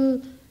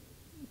moral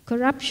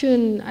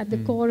corruption at the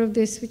core of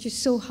this, which is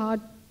so hard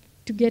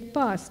to get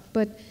past.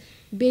 But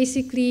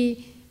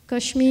basically,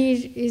 Kashmir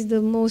is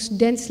the most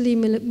densely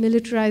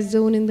militarized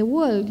zone in the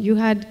world. You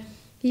had,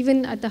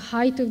 even at the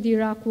height of the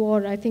Iraq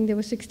War, I think there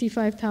were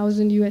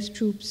 65,000 US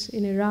troops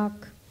in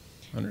Iraq.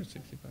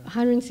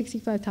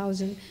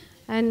 165,000.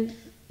 And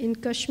in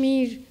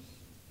Kashmir,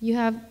 you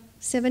have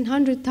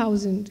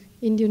 700,000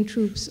 Indian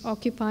troops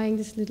occupying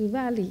this little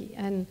valley.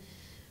 And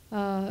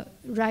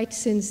right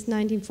since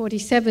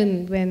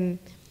 1947, when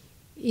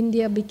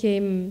India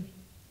became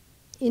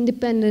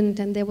independent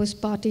and there was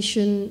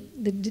partition,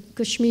 the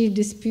Kashmir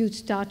dispute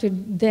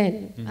started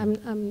then.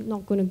 I'm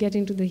not going to get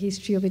into the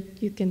history of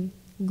it. You can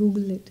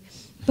Google it.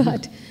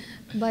 But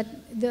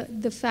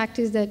the fact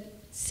is that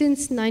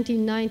since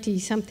 1990,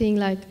 something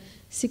like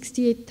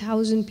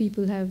 68,000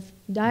 people have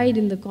died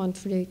in the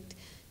conflict.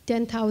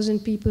 10,000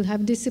 people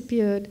have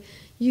disappeared.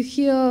 You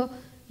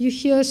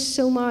hear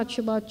so much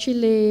about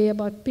Chile,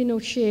 about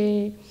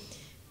Pinochet,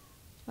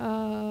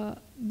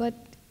 but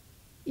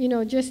you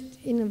know, just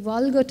in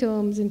vulgar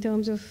terms, in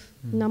terms of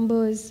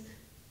numbers,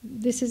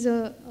 this is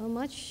a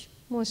much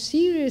more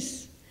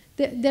serious.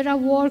 There are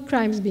war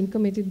crimes being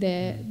committed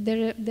there.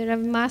 There are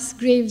mass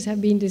graves have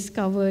been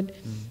discovered.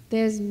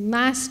 There's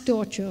mass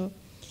torture,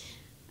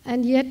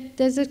 and yet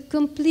there's a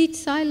complete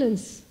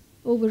silence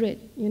over it.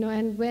 You know,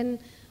 and when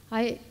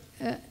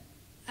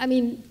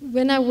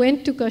when I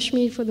went to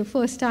Kashmir for the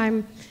first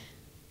time,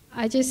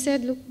 I just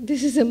said, look,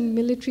 this is a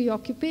military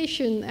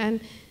occupation,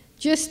 and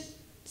just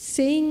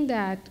saying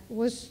that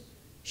was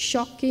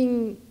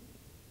shocking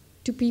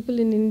to people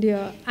in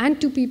India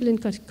and to people in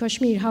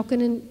Kashmir. How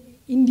can an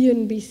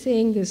Indian be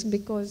saying this?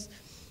 Because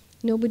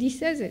nobody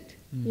says it.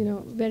 You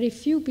know, very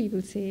few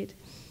people say it.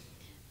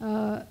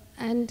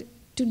 And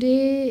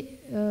today,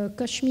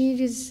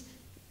 Kashmir is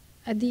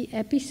at the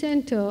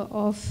epicenter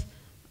of,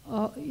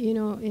 you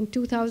know, in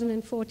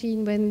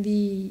 2014, when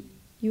the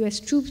US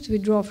troops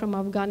withdraw from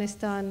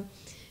Afghanistan,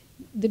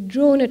 the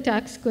drone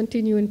attacks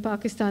continue in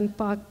Pakistan.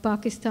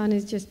 Pakistan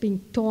is just being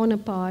torn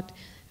apart.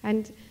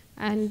 And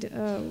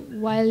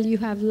while you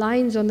have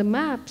lines on the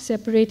map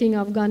separating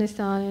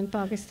Afghanistan and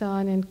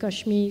Pakistan and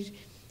Kashmir,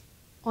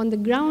 on the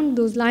ground,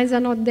 those lines are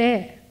not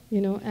there,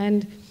 you know,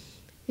 and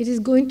it is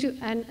going to,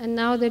 and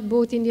now that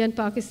both India and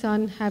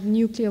Pakistan have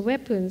nuclear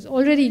weapons,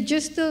 already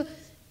just the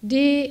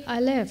day I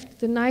left,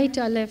 the night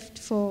I left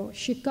for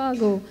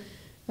Chicago,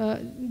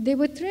 they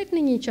were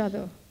threatening each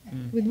other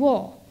with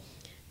war.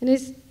 And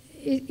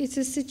it's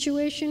a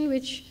situation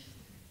which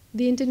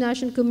the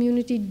international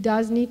community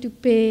does need to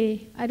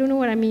pay. I don't know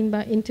what I mean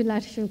by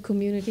international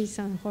community, it's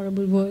a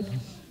horrible word,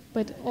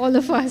 but all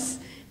of us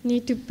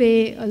need to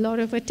pay a lot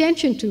of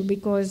attention to,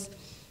 because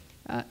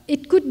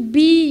it could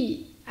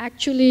be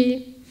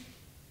actually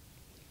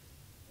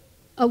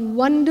a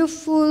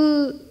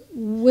wonderful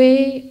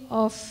way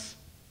of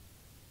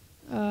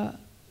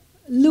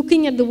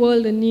looking at the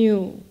world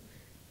anew,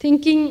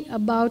 thinking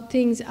about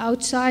things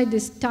outside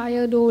this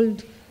tired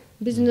old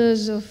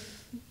business of,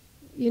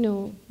 you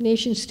know,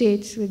 nation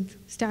states with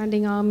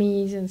standing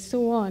armies and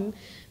so on,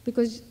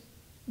 because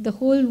the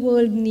whole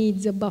world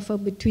needs a buffer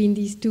between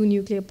these two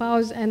nuclear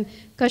powers, and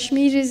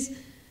Kashmir is,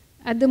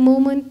 at the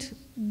moment,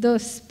 the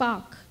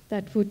spark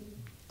that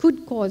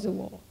could cause a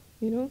war,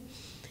 you know,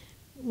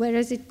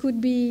 whereas it could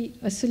be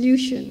a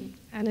solution,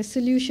 and a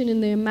solution in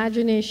the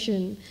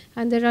imagination.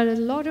 And there are a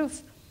lot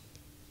of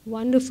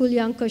wonderful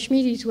young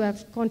Kashmiris who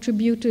have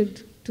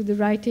contributed to the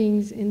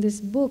writings in this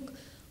book,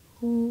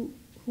 who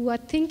are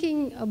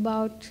thinking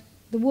about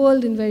the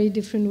world in very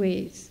different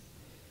ways.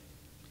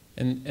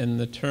 And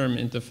the term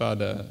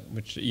intifada,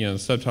 which, the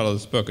subtitle of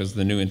this book is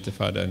The New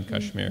Intifada in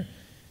Kashmir.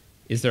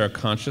 Is there a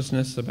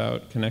consciousness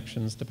about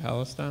connections to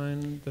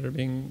Palestine that are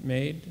being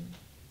made?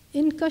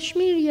 In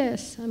Kashmir,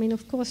 yes. I mean,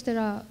 of course, there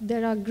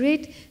are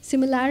great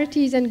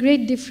similarities and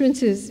great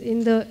differences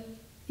in the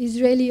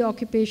Israeli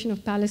occupation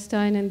of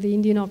Palestine and the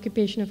Indian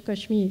occupation of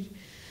Kashmir.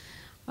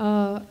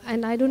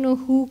 And I don't know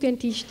who can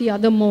teach the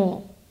other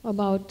more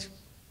about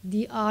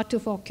the art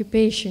of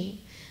occupation.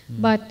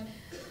 But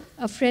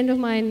a friend of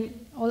mine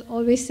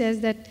always says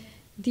that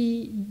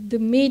the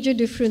major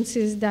difference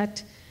is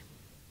that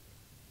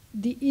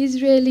the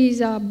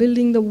Israelis are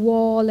building the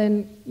wall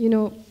and,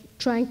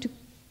 trying to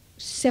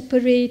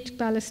separate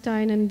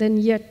Palestine and then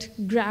yet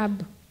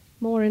grab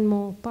more and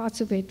more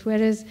parts of it.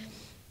 Whereas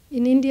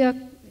in India,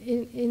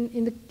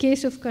 in the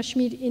case of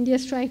Kashmir, India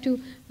is trying to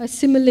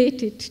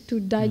assimilate it, to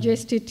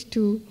digest it,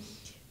 to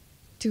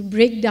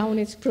break down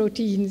its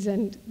proteins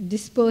and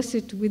disperse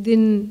it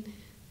within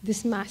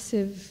this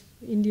massive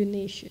Indian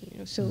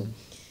nation. So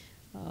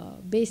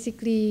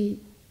basically,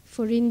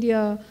 for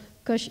India,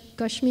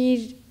 Kashmir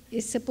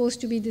is supposed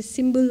to be the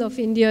symbol of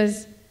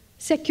India's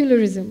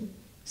secularism.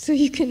 So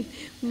you can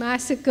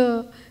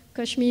massacre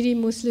Kashmiri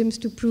Muslims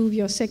to prove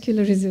your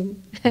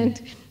secularism.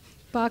 And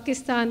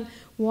Pakistan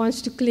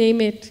wants to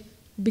claim it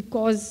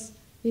because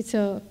it's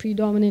a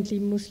predominantly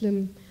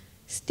Muslim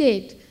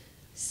state.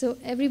 So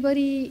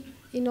everybody,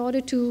 in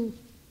order to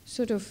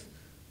sort of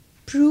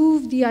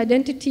prove the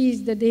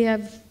identities that they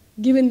have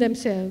given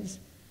themselves,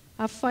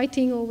 are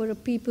fighting over a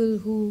people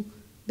who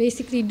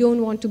basically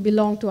don't want to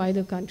belong to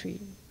either country.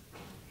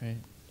 Right.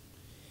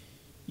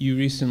 You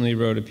recently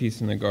wrote a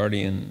piece in The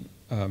Guardian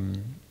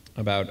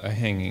about a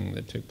hanging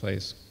that took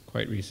place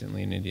quite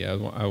recently in India.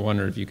 I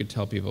wonder if you could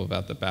tell people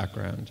about the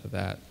background to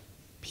that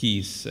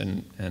piece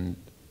and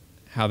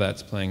how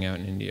that's playing out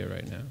in India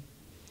right now.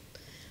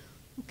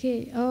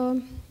 Okay.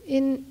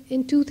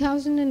 In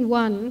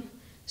 2001,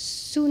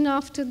 soon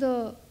after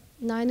the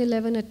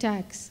 9/11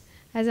 attacks,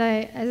 as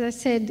I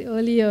said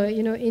earlier,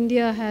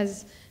 India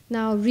has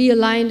now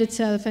realigned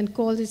itself and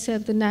calls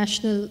itself the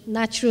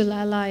natural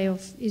ally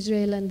of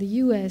Israel and the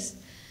US.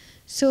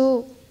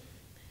 So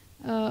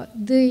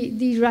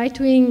the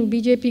right-wing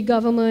BJP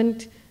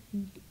government,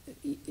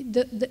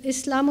 the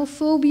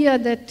Islamophobia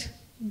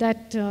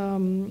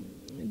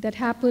that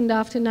happened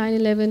after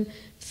 9/11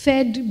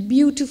 fed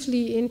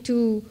beautifully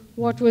into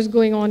what was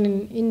going on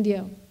in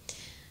India.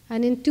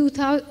 And in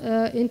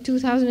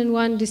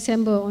 2001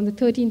 December, on the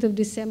 13th of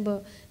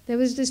December, there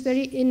was this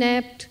very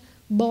inept,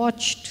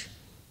 botched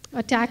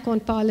attack on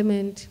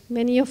Parliament.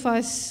 Many of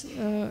us,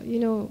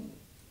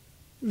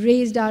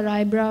 raised our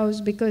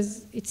eyebrows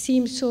because it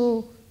seemed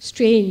so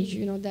strange,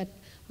 that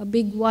a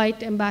big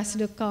white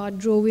ambassador car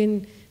drove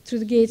in through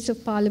the gates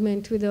of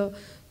Parliament with a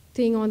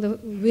thing on the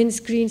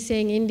windscreen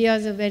saying India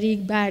is a very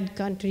bad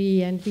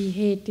country and we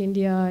hate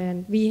India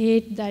and we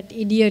hate that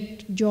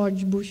idiot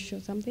George Bush or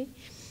something.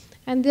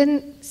 And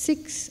then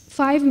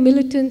 5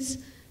 militants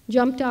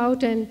jumped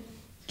out and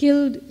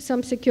killed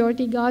some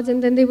security guards,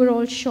 and then they were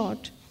all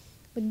shot.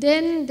 But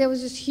then there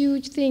was this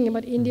huge thing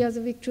about India as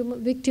a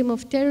victim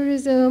of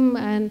terrorism,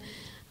 and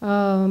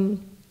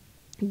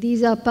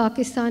these are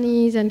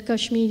Pakistanis and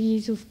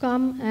Kashmiris who've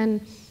come,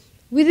 and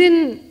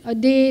within a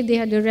day they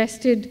had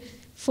arrested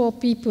 4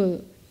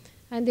 people.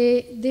 And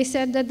they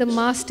said that the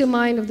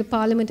mastermind of the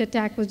Parliament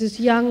attack was this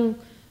young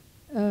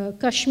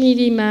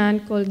Kashmiri man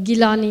called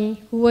Gilani,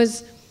 who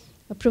was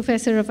a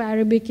professor of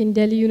Arabic in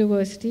Delhi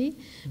University.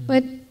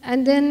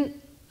 And then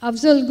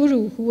Afzal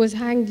Guru, who was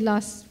hanged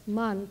last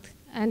month,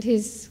 and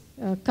his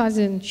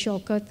cousin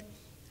Shaukat,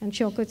 and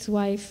Shaukat's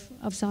wife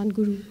Afsan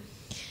Guru.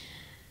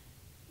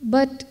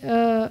 But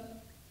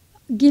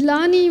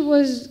Gilani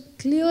was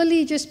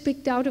clearly just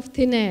picked out of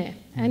thin air,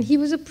 and he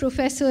was a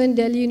professor in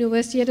Delhi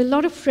University. He had a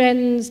lot of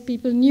friends,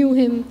 people knew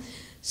him.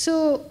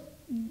 So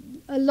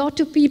a lot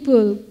of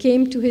people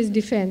came to his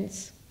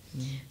defense.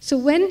 So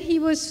when he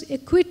was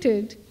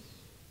acquitted,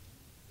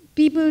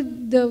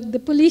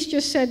 the police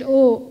just said,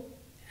 oh,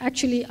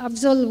 actually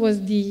Afzal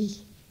was the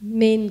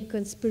main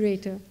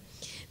conspirator.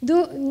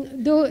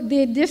 Though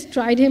they just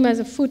tried him as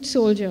a foot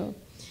soldier.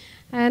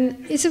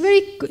 And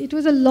it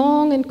was a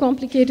long and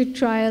complicated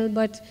trial,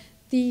 but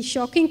the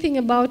shocking thing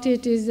about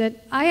it is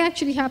that I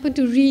actually happened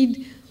to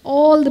read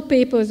all the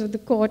papers of the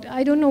court.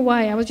 I don't know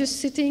why. I was just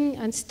sitting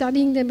and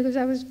studying them because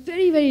I was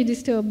very, very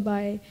disturbed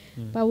by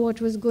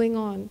what was going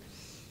on.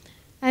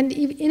 And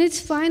in its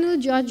final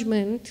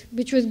judgment,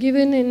 which was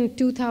given in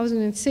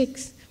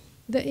 2006,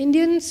 the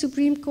Indian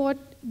Supreme Court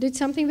did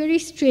something very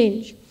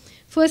strange.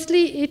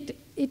 Firstly,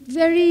 it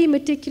very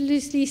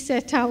meticulously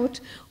set out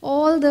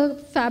all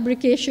the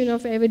fabrication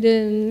of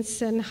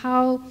evidence and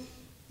how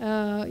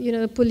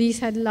the police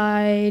had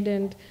lied,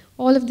 and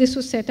all of this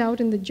was set out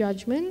in the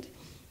judgment.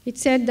 It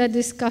said that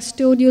this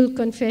custodial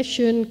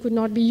confession could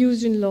not be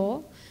used in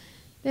law.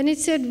 Then it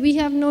said we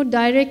have no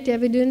direct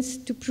evidence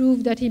to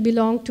prove that he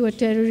belonged to a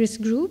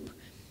terrorist group.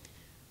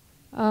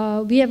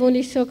 We have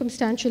only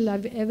circumstantial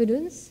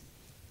evidence.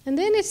 And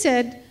then it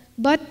said,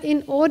 But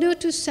in order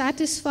to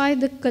satisfy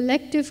the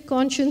collective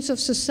conscience of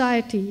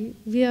society,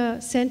 we are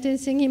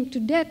sentencing him to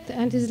death,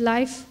 and his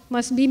life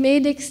must be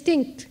made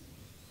extinct.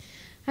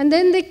 And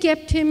then they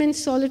kept him in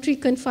solitary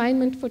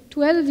confinement for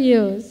 12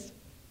 years.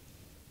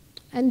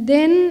 And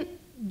then,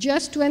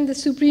 just when the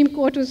Supreme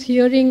Court was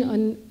hearing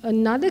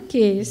another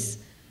case,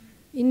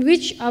 in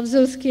which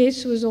Afzal's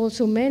case was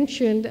also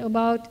mentioned,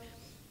 about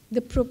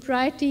the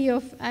propriety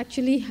of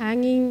actually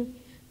hanging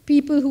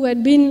people who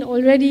had been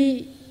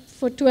already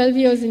for 12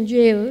 years in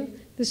jail.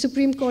 The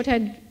Supreme Court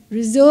had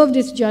reserved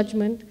its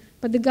judgment,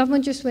 but the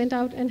government just went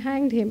out and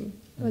hanged him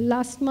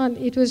last month.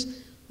 It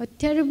was a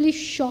terribly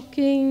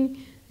shocking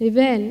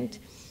event,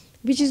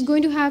 which is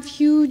going to have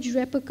huge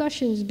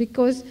repercussions,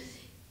 because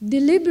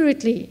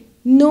deliberately,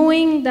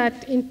 knowing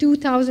that in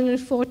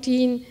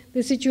 2014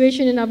 the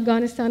situation in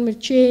Afghanistan will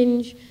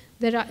change,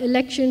 there are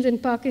elections in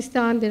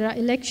Pakistan, there are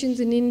elections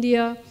in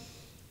India,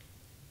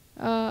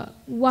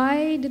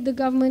 why did the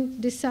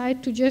government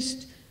decide to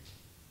just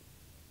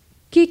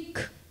kick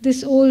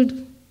this old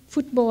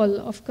football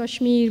of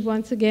Kashmir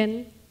once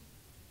again?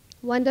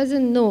 One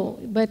doesn't know,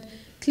 but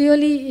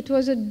clearly it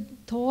was a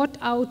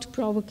thought-out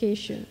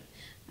provocation.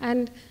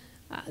 And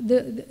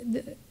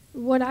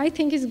what I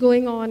think is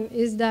going on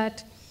is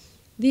that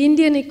the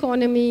Indian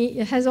economy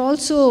has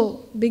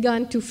also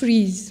begun to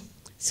freeze.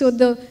 So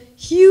the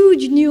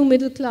huge new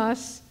middle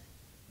class,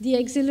 the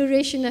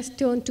exhilaration has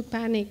turned to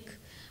panic.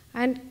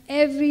 And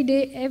every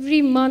day,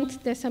 every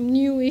month, there's some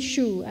new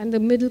issue, and the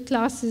middle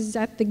class is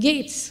at the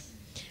gates.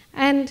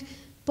 And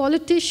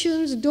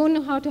politicians don't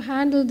know how to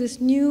handle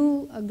this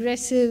new,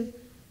 aggressive,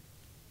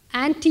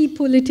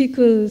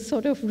 anti-political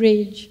sort of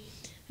rage.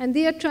 And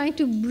they are trying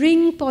to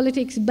bring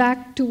politics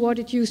back to what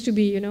it used to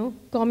be,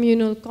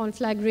 communal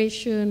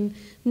conflagration,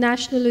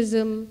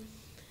 nationalism,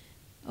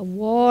 a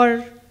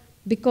war,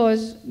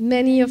 because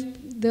many of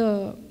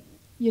the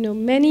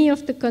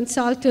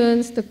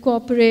consultants, the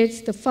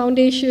corporates, the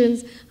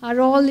foundations are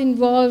all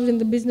involved in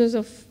the business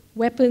of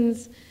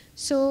weapons.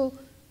 So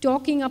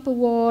talking up a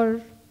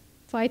war,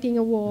 fighting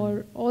a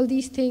war, all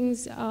these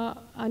things are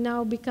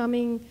now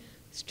becoming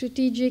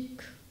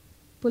strategic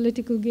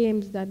political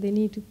games that they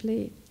need to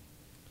play.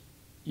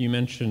 You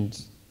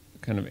mentioned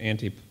kind of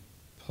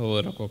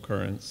anti-political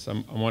currents.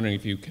 I'm wondering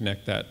if you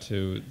connect that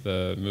to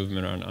the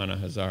movement on Anna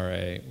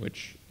Hazare,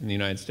 which in the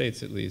United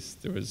States, at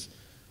least, there was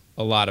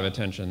a lot of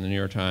attention. The New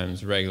York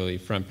Times regularly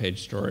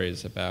front-page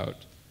stories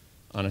about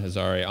Anna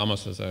Hazare,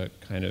 almost as a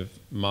kind of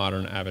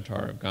modern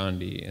avatar of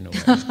Gandhi in a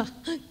way.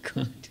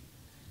 Good.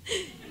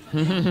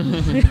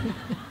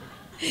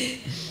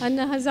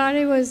 Anna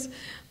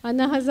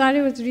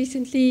Hazare was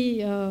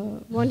recently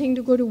wanting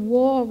to go to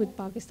war with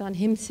Pakistan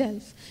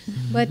himself.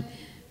 But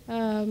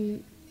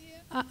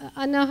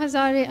Anna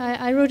Hazare,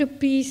 I wrote a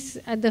piece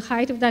at the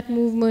height of that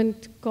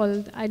movement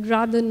called "I'd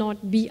Rather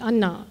Not Be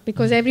Anna,"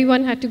 because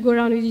everyone had to go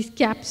around with these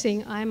caps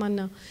saying, "I'm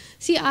Anna."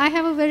 See, I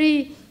have a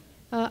very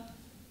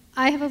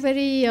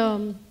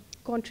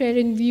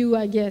contrarian view,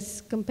 I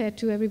guess, compared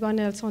to everyone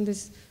else on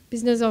this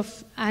business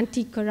of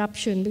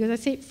anti-corruption. Because I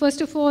say,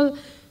 first of all,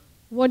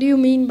 what do you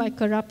mean by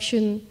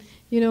corruption?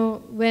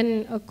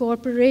 When a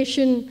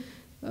corporation,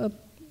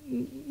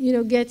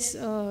 gets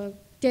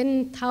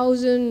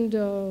 10,000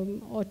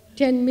 or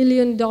 $10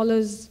 million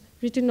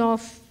written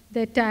off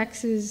their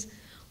taxes,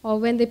 or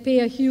when they pay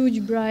a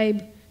huge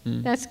bribe,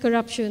 that's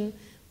corruption.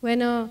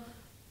 When a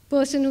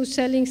person who's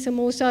selling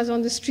samosas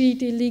on the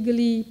street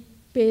illegally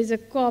pays a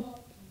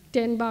cop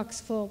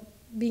 $10 for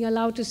being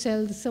allowed to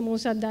sell the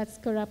samosa, that's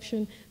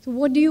corruption. So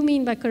what do you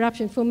mean by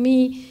corruption? For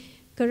me,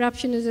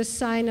 corruption is a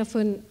sign of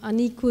an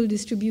unequal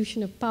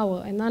distribution of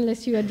power. And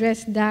unless you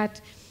address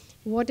that,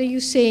 what are you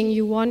saying?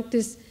 You want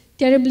this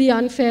terribly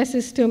unfair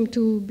system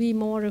to be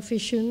more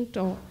efficient?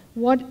 Or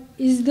what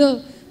is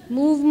the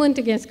movement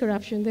against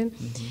corruption then?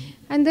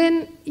 And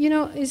then,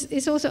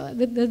 it's also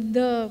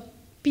the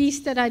piece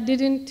that I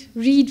didn't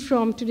read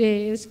from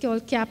today is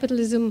called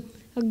Capitalism,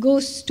 a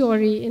Ghost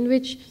Story, in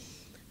which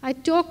I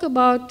talk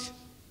about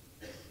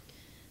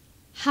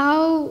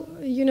how,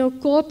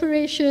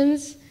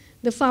 corporations,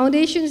 the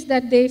foundations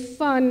that they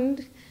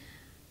fund,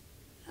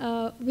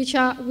 which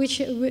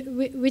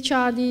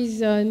are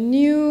these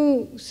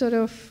new sort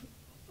of,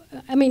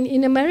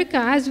 in America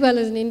as well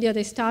as in India,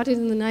 they started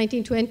in the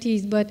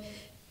 1920s, but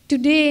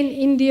today in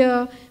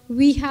India,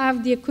 we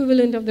have the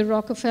equivalent of the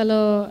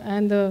Rockefeller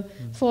and the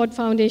Ford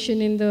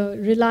Foundation in the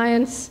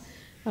Reliance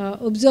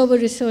Observer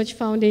Research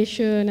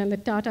Foundation and the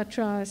Tata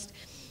Trust.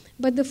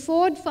 But the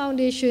Ford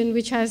Foundation,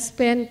 which has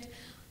spent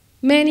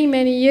many,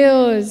 many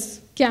years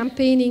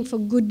campaigning for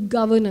good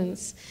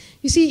governance.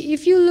 You see,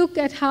 if you look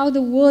at how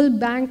the World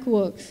Bank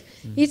works,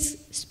 it's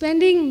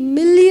spending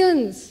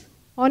millions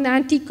on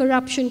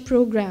anti-corruption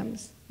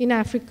programs in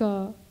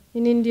Africa,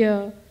 in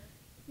India,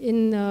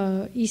 in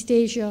East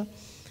Asia,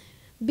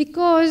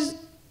 because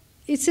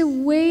it's a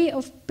way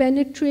of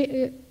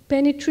penetrating,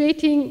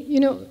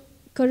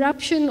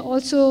 corruption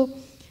also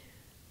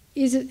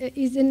is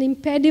an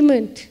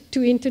impediment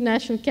to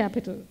international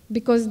capital,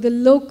 because the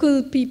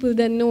local people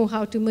then know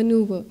how to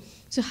maneuver.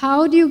 So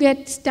how do you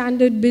get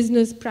standard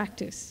business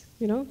practice,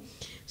 you know?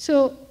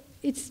 So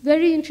it's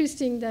very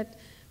interesting that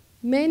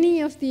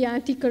many of the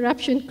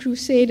anti-corruption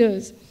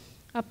crusaders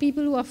are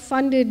people who are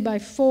funded by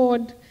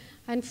Ford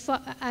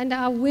and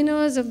are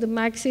winners of the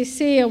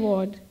Magsaysay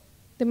Award.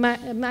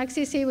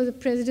 Magsaysay was the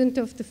president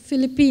of the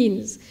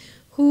Philippines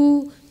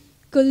who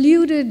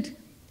colluded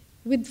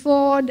with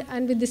Ford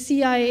and with the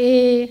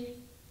CIA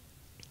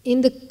in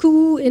the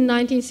coup in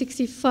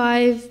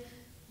 1965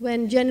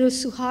 when General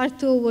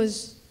Suharto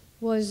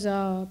was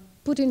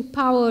put in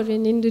power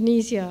in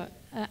Indonesia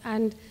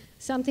and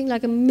something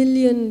like 1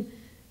 million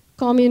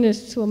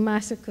communists were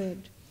massacred.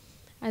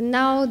 And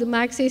now the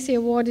Magsaysay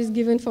Award is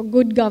given for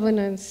good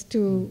governance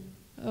to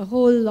a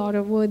whole lot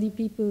of worthy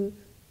people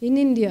in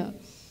India.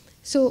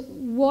 So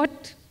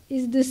what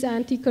is this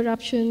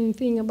anti-corruption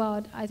thing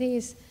about? I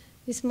think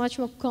it's much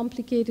more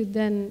complicated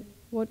than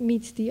what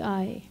meets the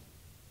eye.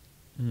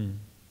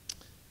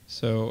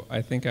 So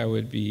I think I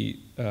would be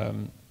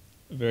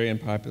very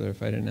unpopular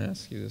if I didn't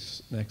ask you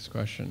this next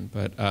question,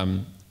 but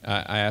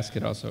I ask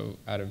it also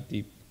out of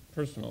deep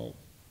personal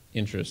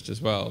interest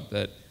as well,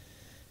 that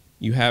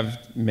you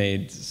have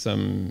made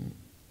some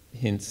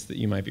hints that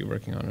you might be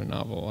working on a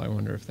novel. I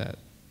wonder if that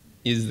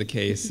is the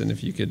case, and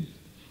if you could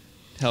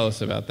tell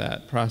us about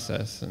that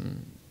process.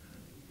 And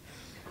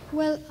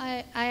well,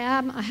 I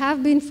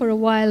have been for a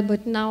while,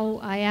 but now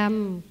I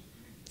am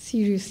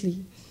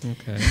seriously.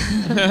 Okay.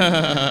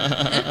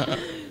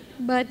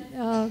 But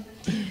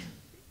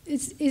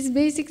it's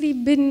basically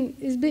been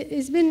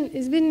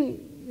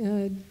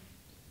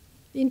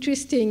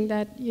interesting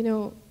that, you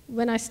know,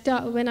 when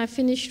I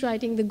finished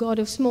writing The God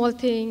of Small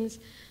Things,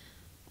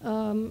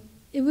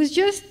 it was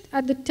just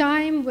at the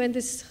time when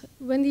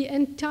the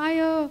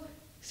entire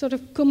sort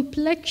of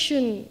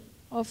complexion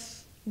of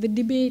the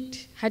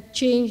debate had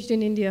changed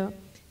in India.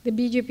 The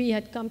BJP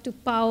had come to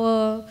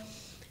power.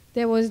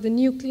 There was the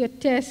nuclear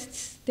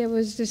tests. There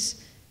was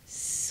this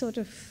sort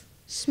of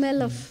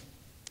smell of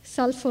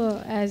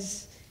sulfur,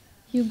 as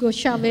Hugo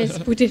Chavez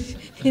put it,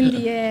 in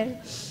the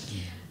air.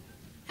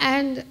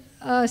 And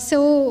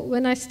so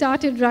when I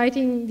started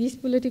writing these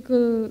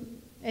political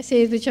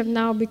essays, which have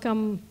now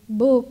become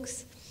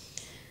books,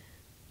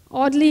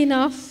 oddly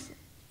enough,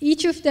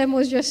 each of them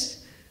was just,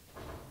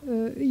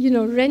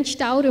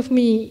 wrenched out of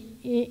me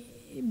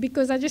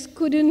because I just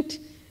couldn't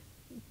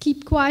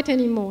keep quiet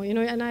anymore, you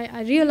know, and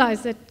I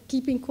realized that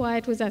keeping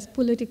quiet was as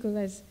political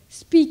as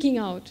speaking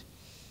out.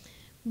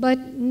 But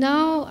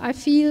now I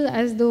feel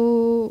as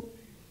though,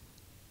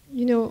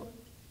 you know,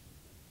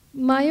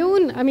 my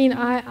own, I mean,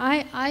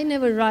 I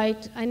never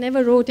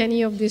wrote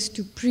any of this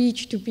to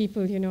preach to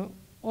people, you know.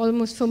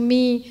 Almost for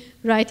me,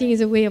 writing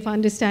is a way of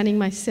understanding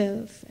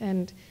myself,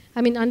 and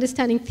I mean,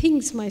 understanding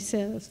things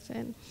myself.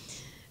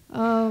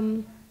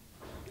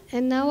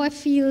 And now I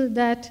feel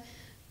that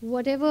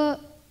whatever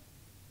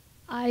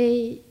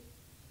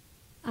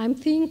I'm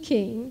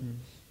thinking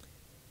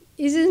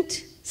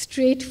isn't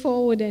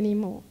straightforward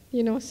anymore,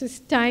 you know. So it's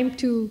time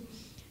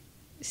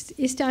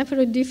for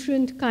a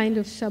different kind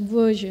of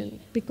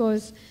subversion,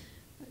 because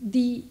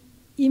the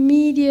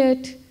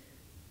immediate,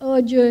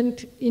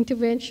 urgent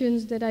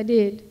interventions that I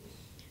did,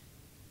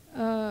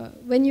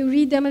 when you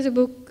read them as a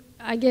book,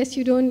 I guess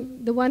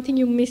the one thing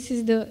you miss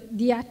is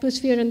the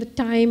atmosphere and the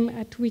time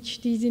at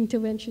which these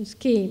interventions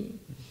came.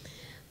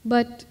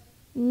 But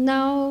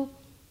now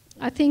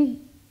I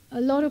think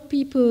a lot of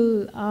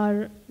people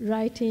are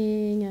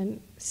writing and,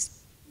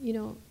 you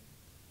know,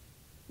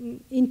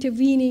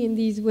 intervening in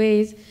these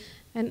ways,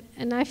 and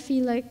I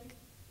feel like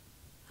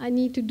I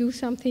need to do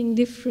something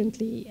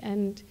differently,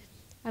 and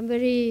I'm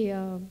very,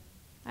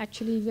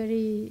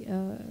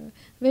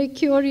 very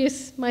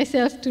curious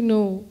myself to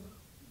know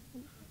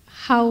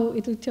how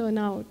it'll turn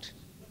out.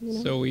 You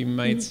know? So we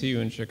might see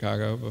you in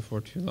Chicago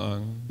before too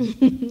long.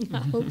 I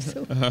hope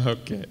so.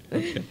 Okay.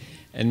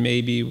 And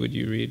maybe would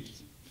you read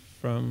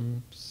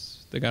from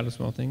The God of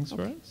Small Things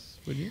for us?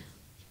 Would you?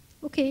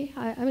 Okay,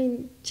 I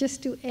mean,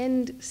 just to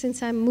end,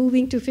 since I'm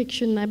moving to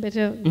fiction, I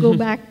better go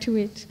back to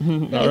it.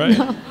 All right.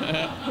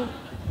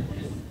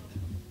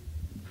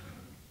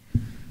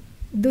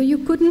 Though you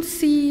couldn't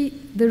see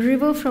the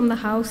river from the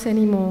house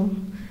anymore,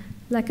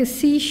 like a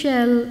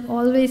seashell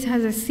always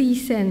has a sea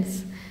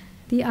sense,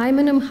 the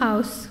Imanum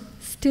house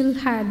still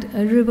had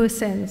a river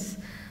sense,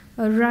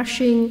 a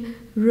rushing,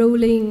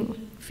 rolling,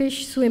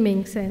 fish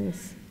swimming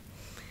sense.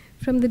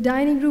 From the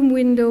dining room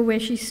window where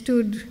she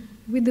stood,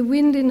 with the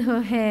wind in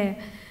her hair,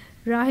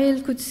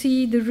 Rahel could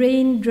see the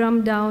rain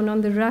drum down on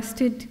the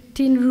rusted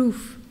tin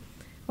roof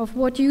of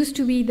what used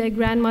to be their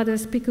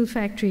grandmother's pickle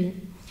factory,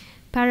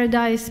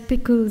 Paradise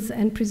Pickles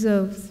and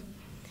Preserves.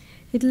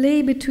 It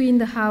lay between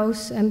the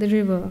house and the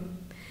river.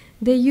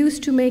 They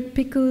used to make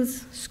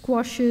pickles,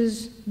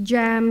 squashes,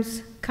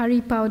 jams,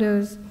 curry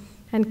powders,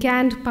 and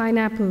canned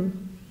pineapple,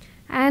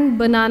 and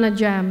banana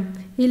jam,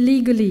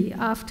 illegally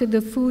after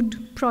the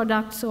Food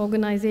Products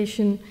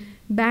Organization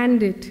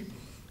banned it,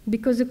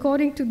 because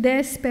according to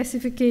their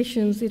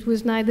specifications, it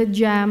was neither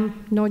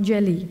jam nor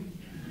jelly.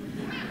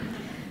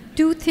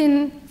 Too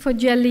thin for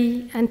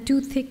jelly and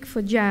too thick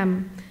for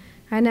jam,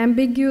 an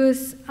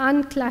ambiguous,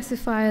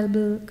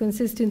 unclassifiable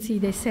consistency,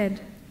 they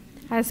said,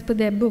 as per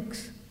their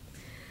books.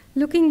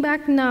 Looking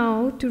back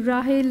now, to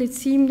Rahel, it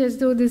seemed as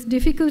though this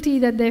difficulty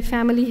that their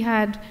family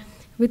had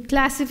with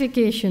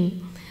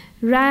classification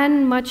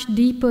ran much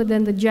deeper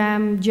than the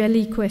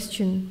jam-jelly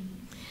question.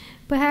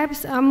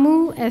 Perhaps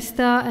Ammu,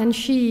 Esther, and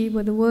she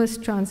were the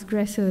worst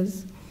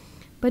transgressors.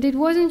 But it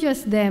wasn't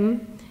just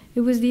them,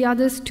 it was the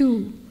others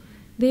too.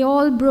 They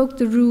all broke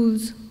the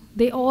rules,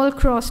 they all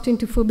crossed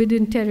into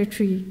forbidden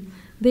territory.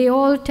 They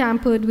all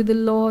tampered with the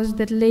laws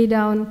that lay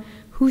down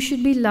who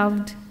should be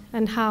loved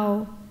and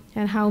how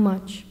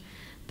much.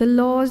 The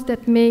laws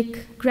that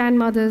make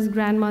grandmothers,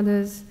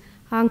 grandmothers,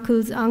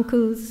 uncles,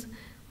 uncles,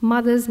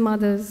 mothers,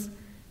 mothers,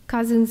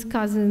 cousins,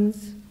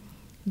 cousins,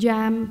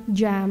 jam,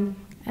 jam,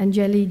 and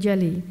jelly,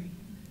 jelly.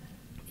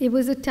 It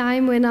was a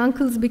time when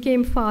uncles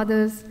became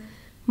fathers,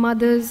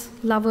 mothers,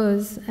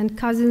 lovers, and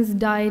cousins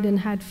died and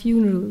had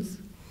funerals.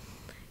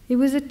 It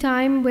was a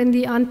time when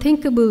the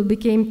unthinkable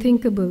became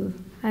thinkable,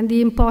 and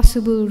the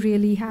impossible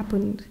really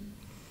happened.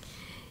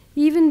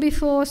 Even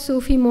before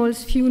Sophie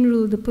Moll's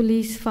funeral, the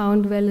police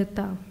found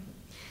Velita.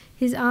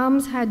 His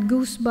arms had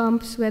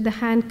goosebumps where the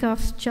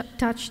handcuffs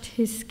touched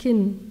his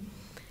skin.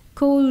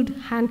 Cold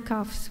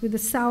handcuffs with a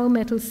sour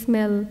metal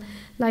smell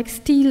like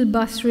steel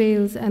bus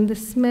rails and the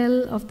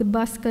smell of the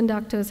bus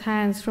conductor's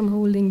hands from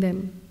holding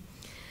them.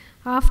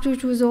 After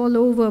it was all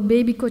over,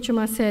 baby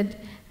Kochama said,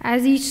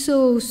 "As he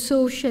sows,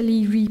 so shall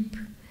he reap,"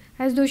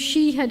 as though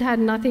she had had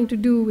nothing to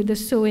do with the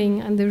sowing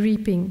and the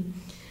reaping.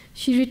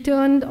 She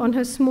returned on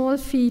her small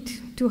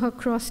feet to her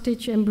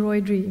cross-stitch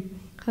embroidery.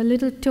 Her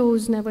little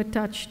toes never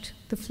touched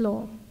the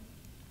floor.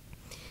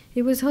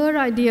 It was her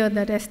idea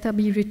that Esther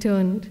be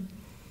returned.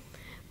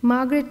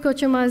 Margaret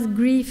Kochama's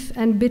grief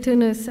and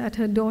bitterness at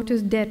her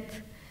daughter's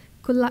death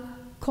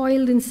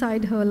coiled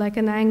inside her like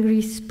an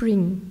angry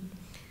spring.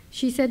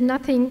 She said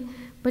nothing,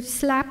 but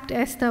slapped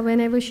Esther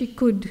whenever she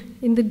could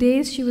in the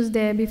days she was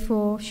there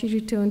before she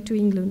returned to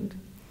England.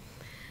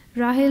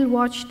 Rahel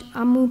watched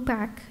Ammu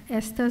pack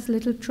Esther's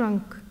little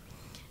trunk.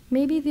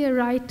 "Maybe they're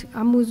right,"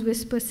 Ammu's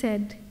whisper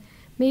said.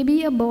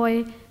 "Maybe a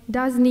boy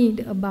does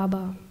need a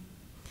baba."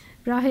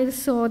 Rahel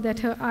saw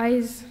that her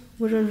eyes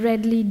were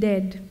redly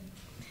dead.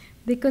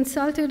 They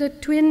consulted a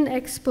twin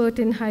expert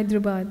in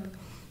Hyderabad.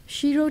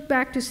 She wrote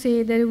back to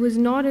say that it was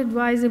not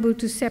advisable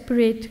to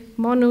separate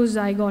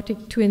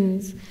monozygotic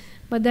twins,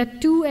 but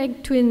that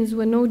two-egg twins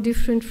were no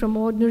different from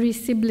ordinary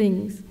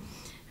siblings,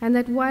 and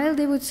that while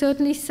they would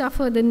certainly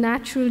suffer the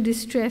natural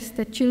distress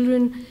that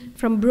children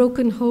from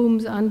broken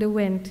homes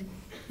underwent,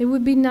 it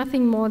would be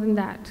nothing more than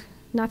that,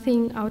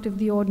 nothing out of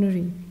the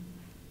ordinary.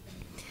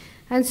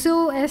 And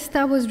so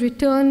Esther was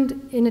returned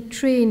in a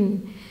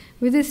train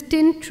with his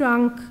tin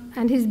trunk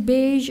and his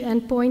beige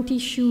and pointy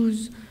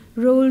shoes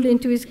rolled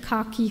into his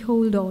khaki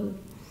hold-all.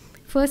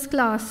 First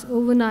class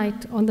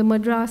overnight on the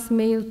Madras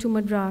mail to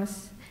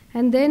Madras,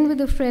 and then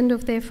with a friend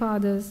of their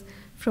father's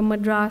from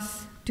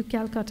Madras to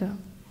Calcutta.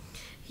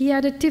 He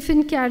had a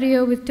tiffin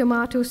carrier with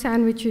tomato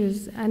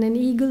sandwiches and an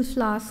eagle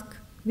flask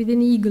with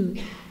an eagle.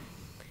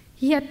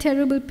 He had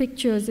terrible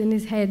pictures in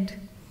his head: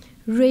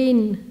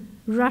 rain,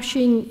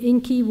 rushing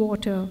inky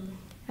water,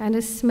 and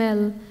a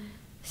smell,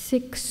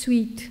 sick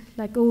sweet,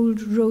 like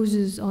old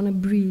roses on a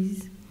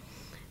breeze.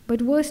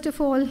 But worst of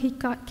all, he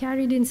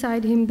carried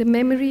inside him the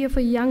memory of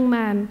a young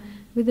man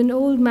with an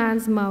old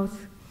man's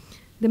mouth,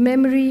 the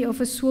memory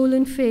of a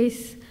swollen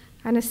face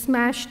and a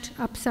smashed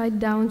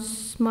upside-down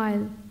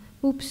smile.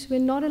 Oops, we're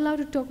not allowed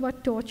to talk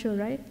about torture,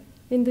 right,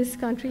 in this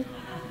country?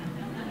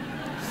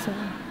 So,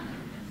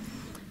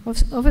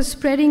 of a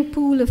spreading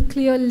pool of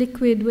clear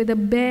liquid with a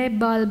bare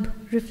bulb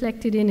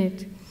reflected in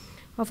it,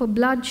 of a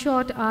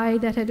bloodshot eye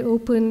that had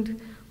opened,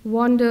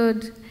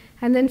 wandered,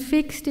 and then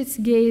fixed its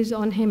gaze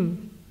on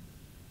him.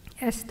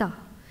 Esther.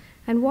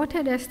 And what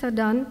had Esther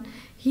done?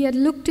 He had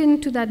looked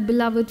into that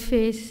beloved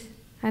face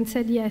and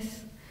said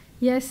yes.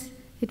 Yes,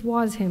 it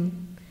was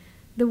him.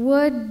 The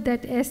word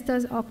that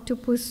Esther's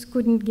octopus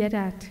couldn't get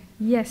at.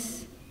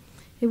 Yes.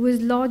 It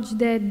was lodged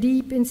there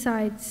deep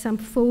inside some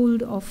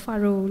fold or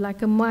furrow,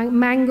 like a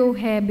mango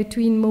hair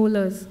between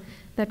molars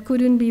that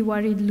couldn't be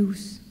worried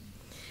loose.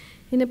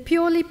 In a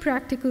purely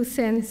practical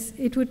sense,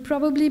 it would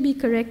probably be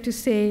correct to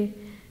say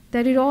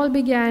that it all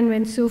began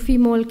when Sophie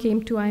Moll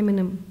came to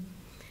Imanum.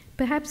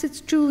 Perhaps it's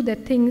true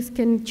that things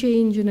can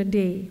change in a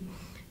day,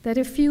 that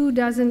a few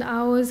dozen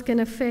hours can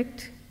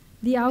affect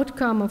the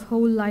outcome of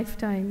whole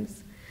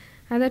lifetimes,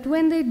 and that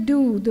when they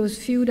do, those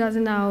few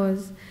dozen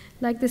hours,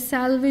 like the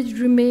salvaged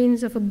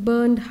remains of a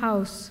burned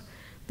house,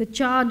 the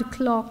charred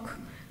clock,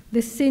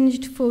 the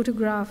singed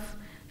photograph,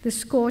 the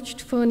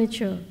scorched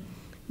furniture,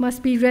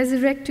 must be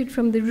resurrected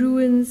from the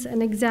ruins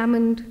and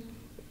examined,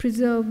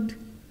 preserved,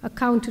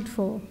 accounted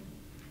for.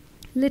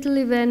 Little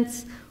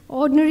events,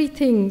 ordinary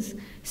things,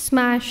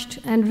 smashed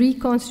and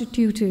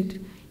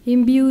reconstituted,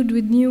 imbued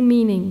with new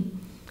meaning.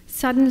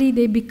 Suddenly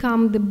they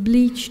become the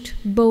bleached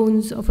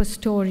bones of a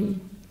story.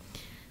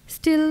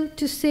 Still,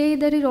 to say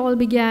that it all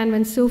began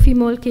when Sophie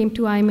Moll came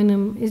to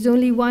Imanum is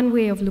only one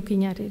way of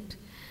looking at it.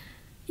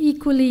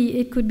 Equally,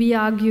 it could be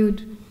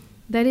argued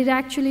that it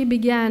actually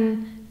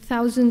began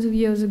thousands of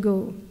years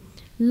ago,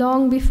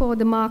 long before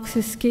the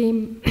Marxists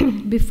came,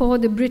 before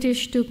the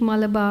British took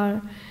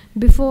Malabar,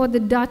 before the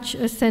Dutch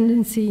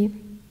ascendancy,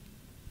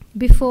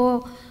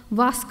 before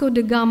Vasco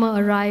da Gama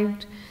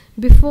arrived,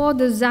 before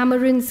the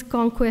Zamorin's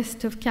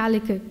conquest of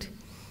Calicut,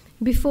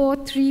 before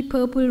 3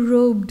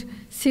 purple-robed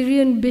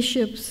Syrian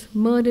bishops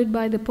murdered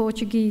by the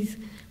Portuguese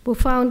were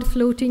found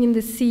floating in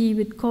the sea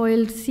with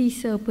coiled sea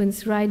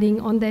serpents riding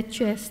on their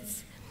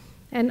chests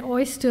and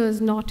oysters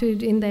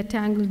knotted in their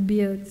tangled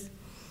beards.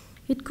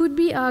 It could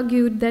be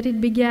argued that it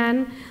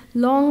began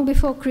long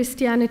before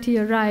Christianity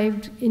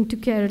arrived into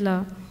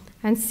Kerala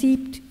and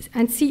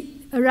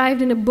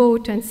arrived in a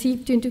boat and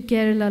seeped into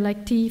Kerala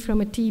like tea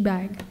from a tea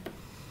bag.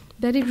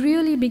 That it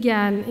really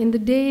began in the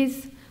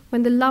days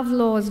when the love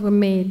laws were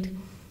made,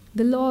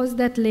 the laws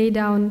that lay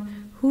down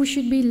who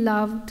should be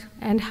loved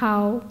and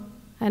how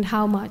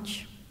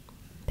much.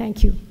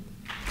 Thank you.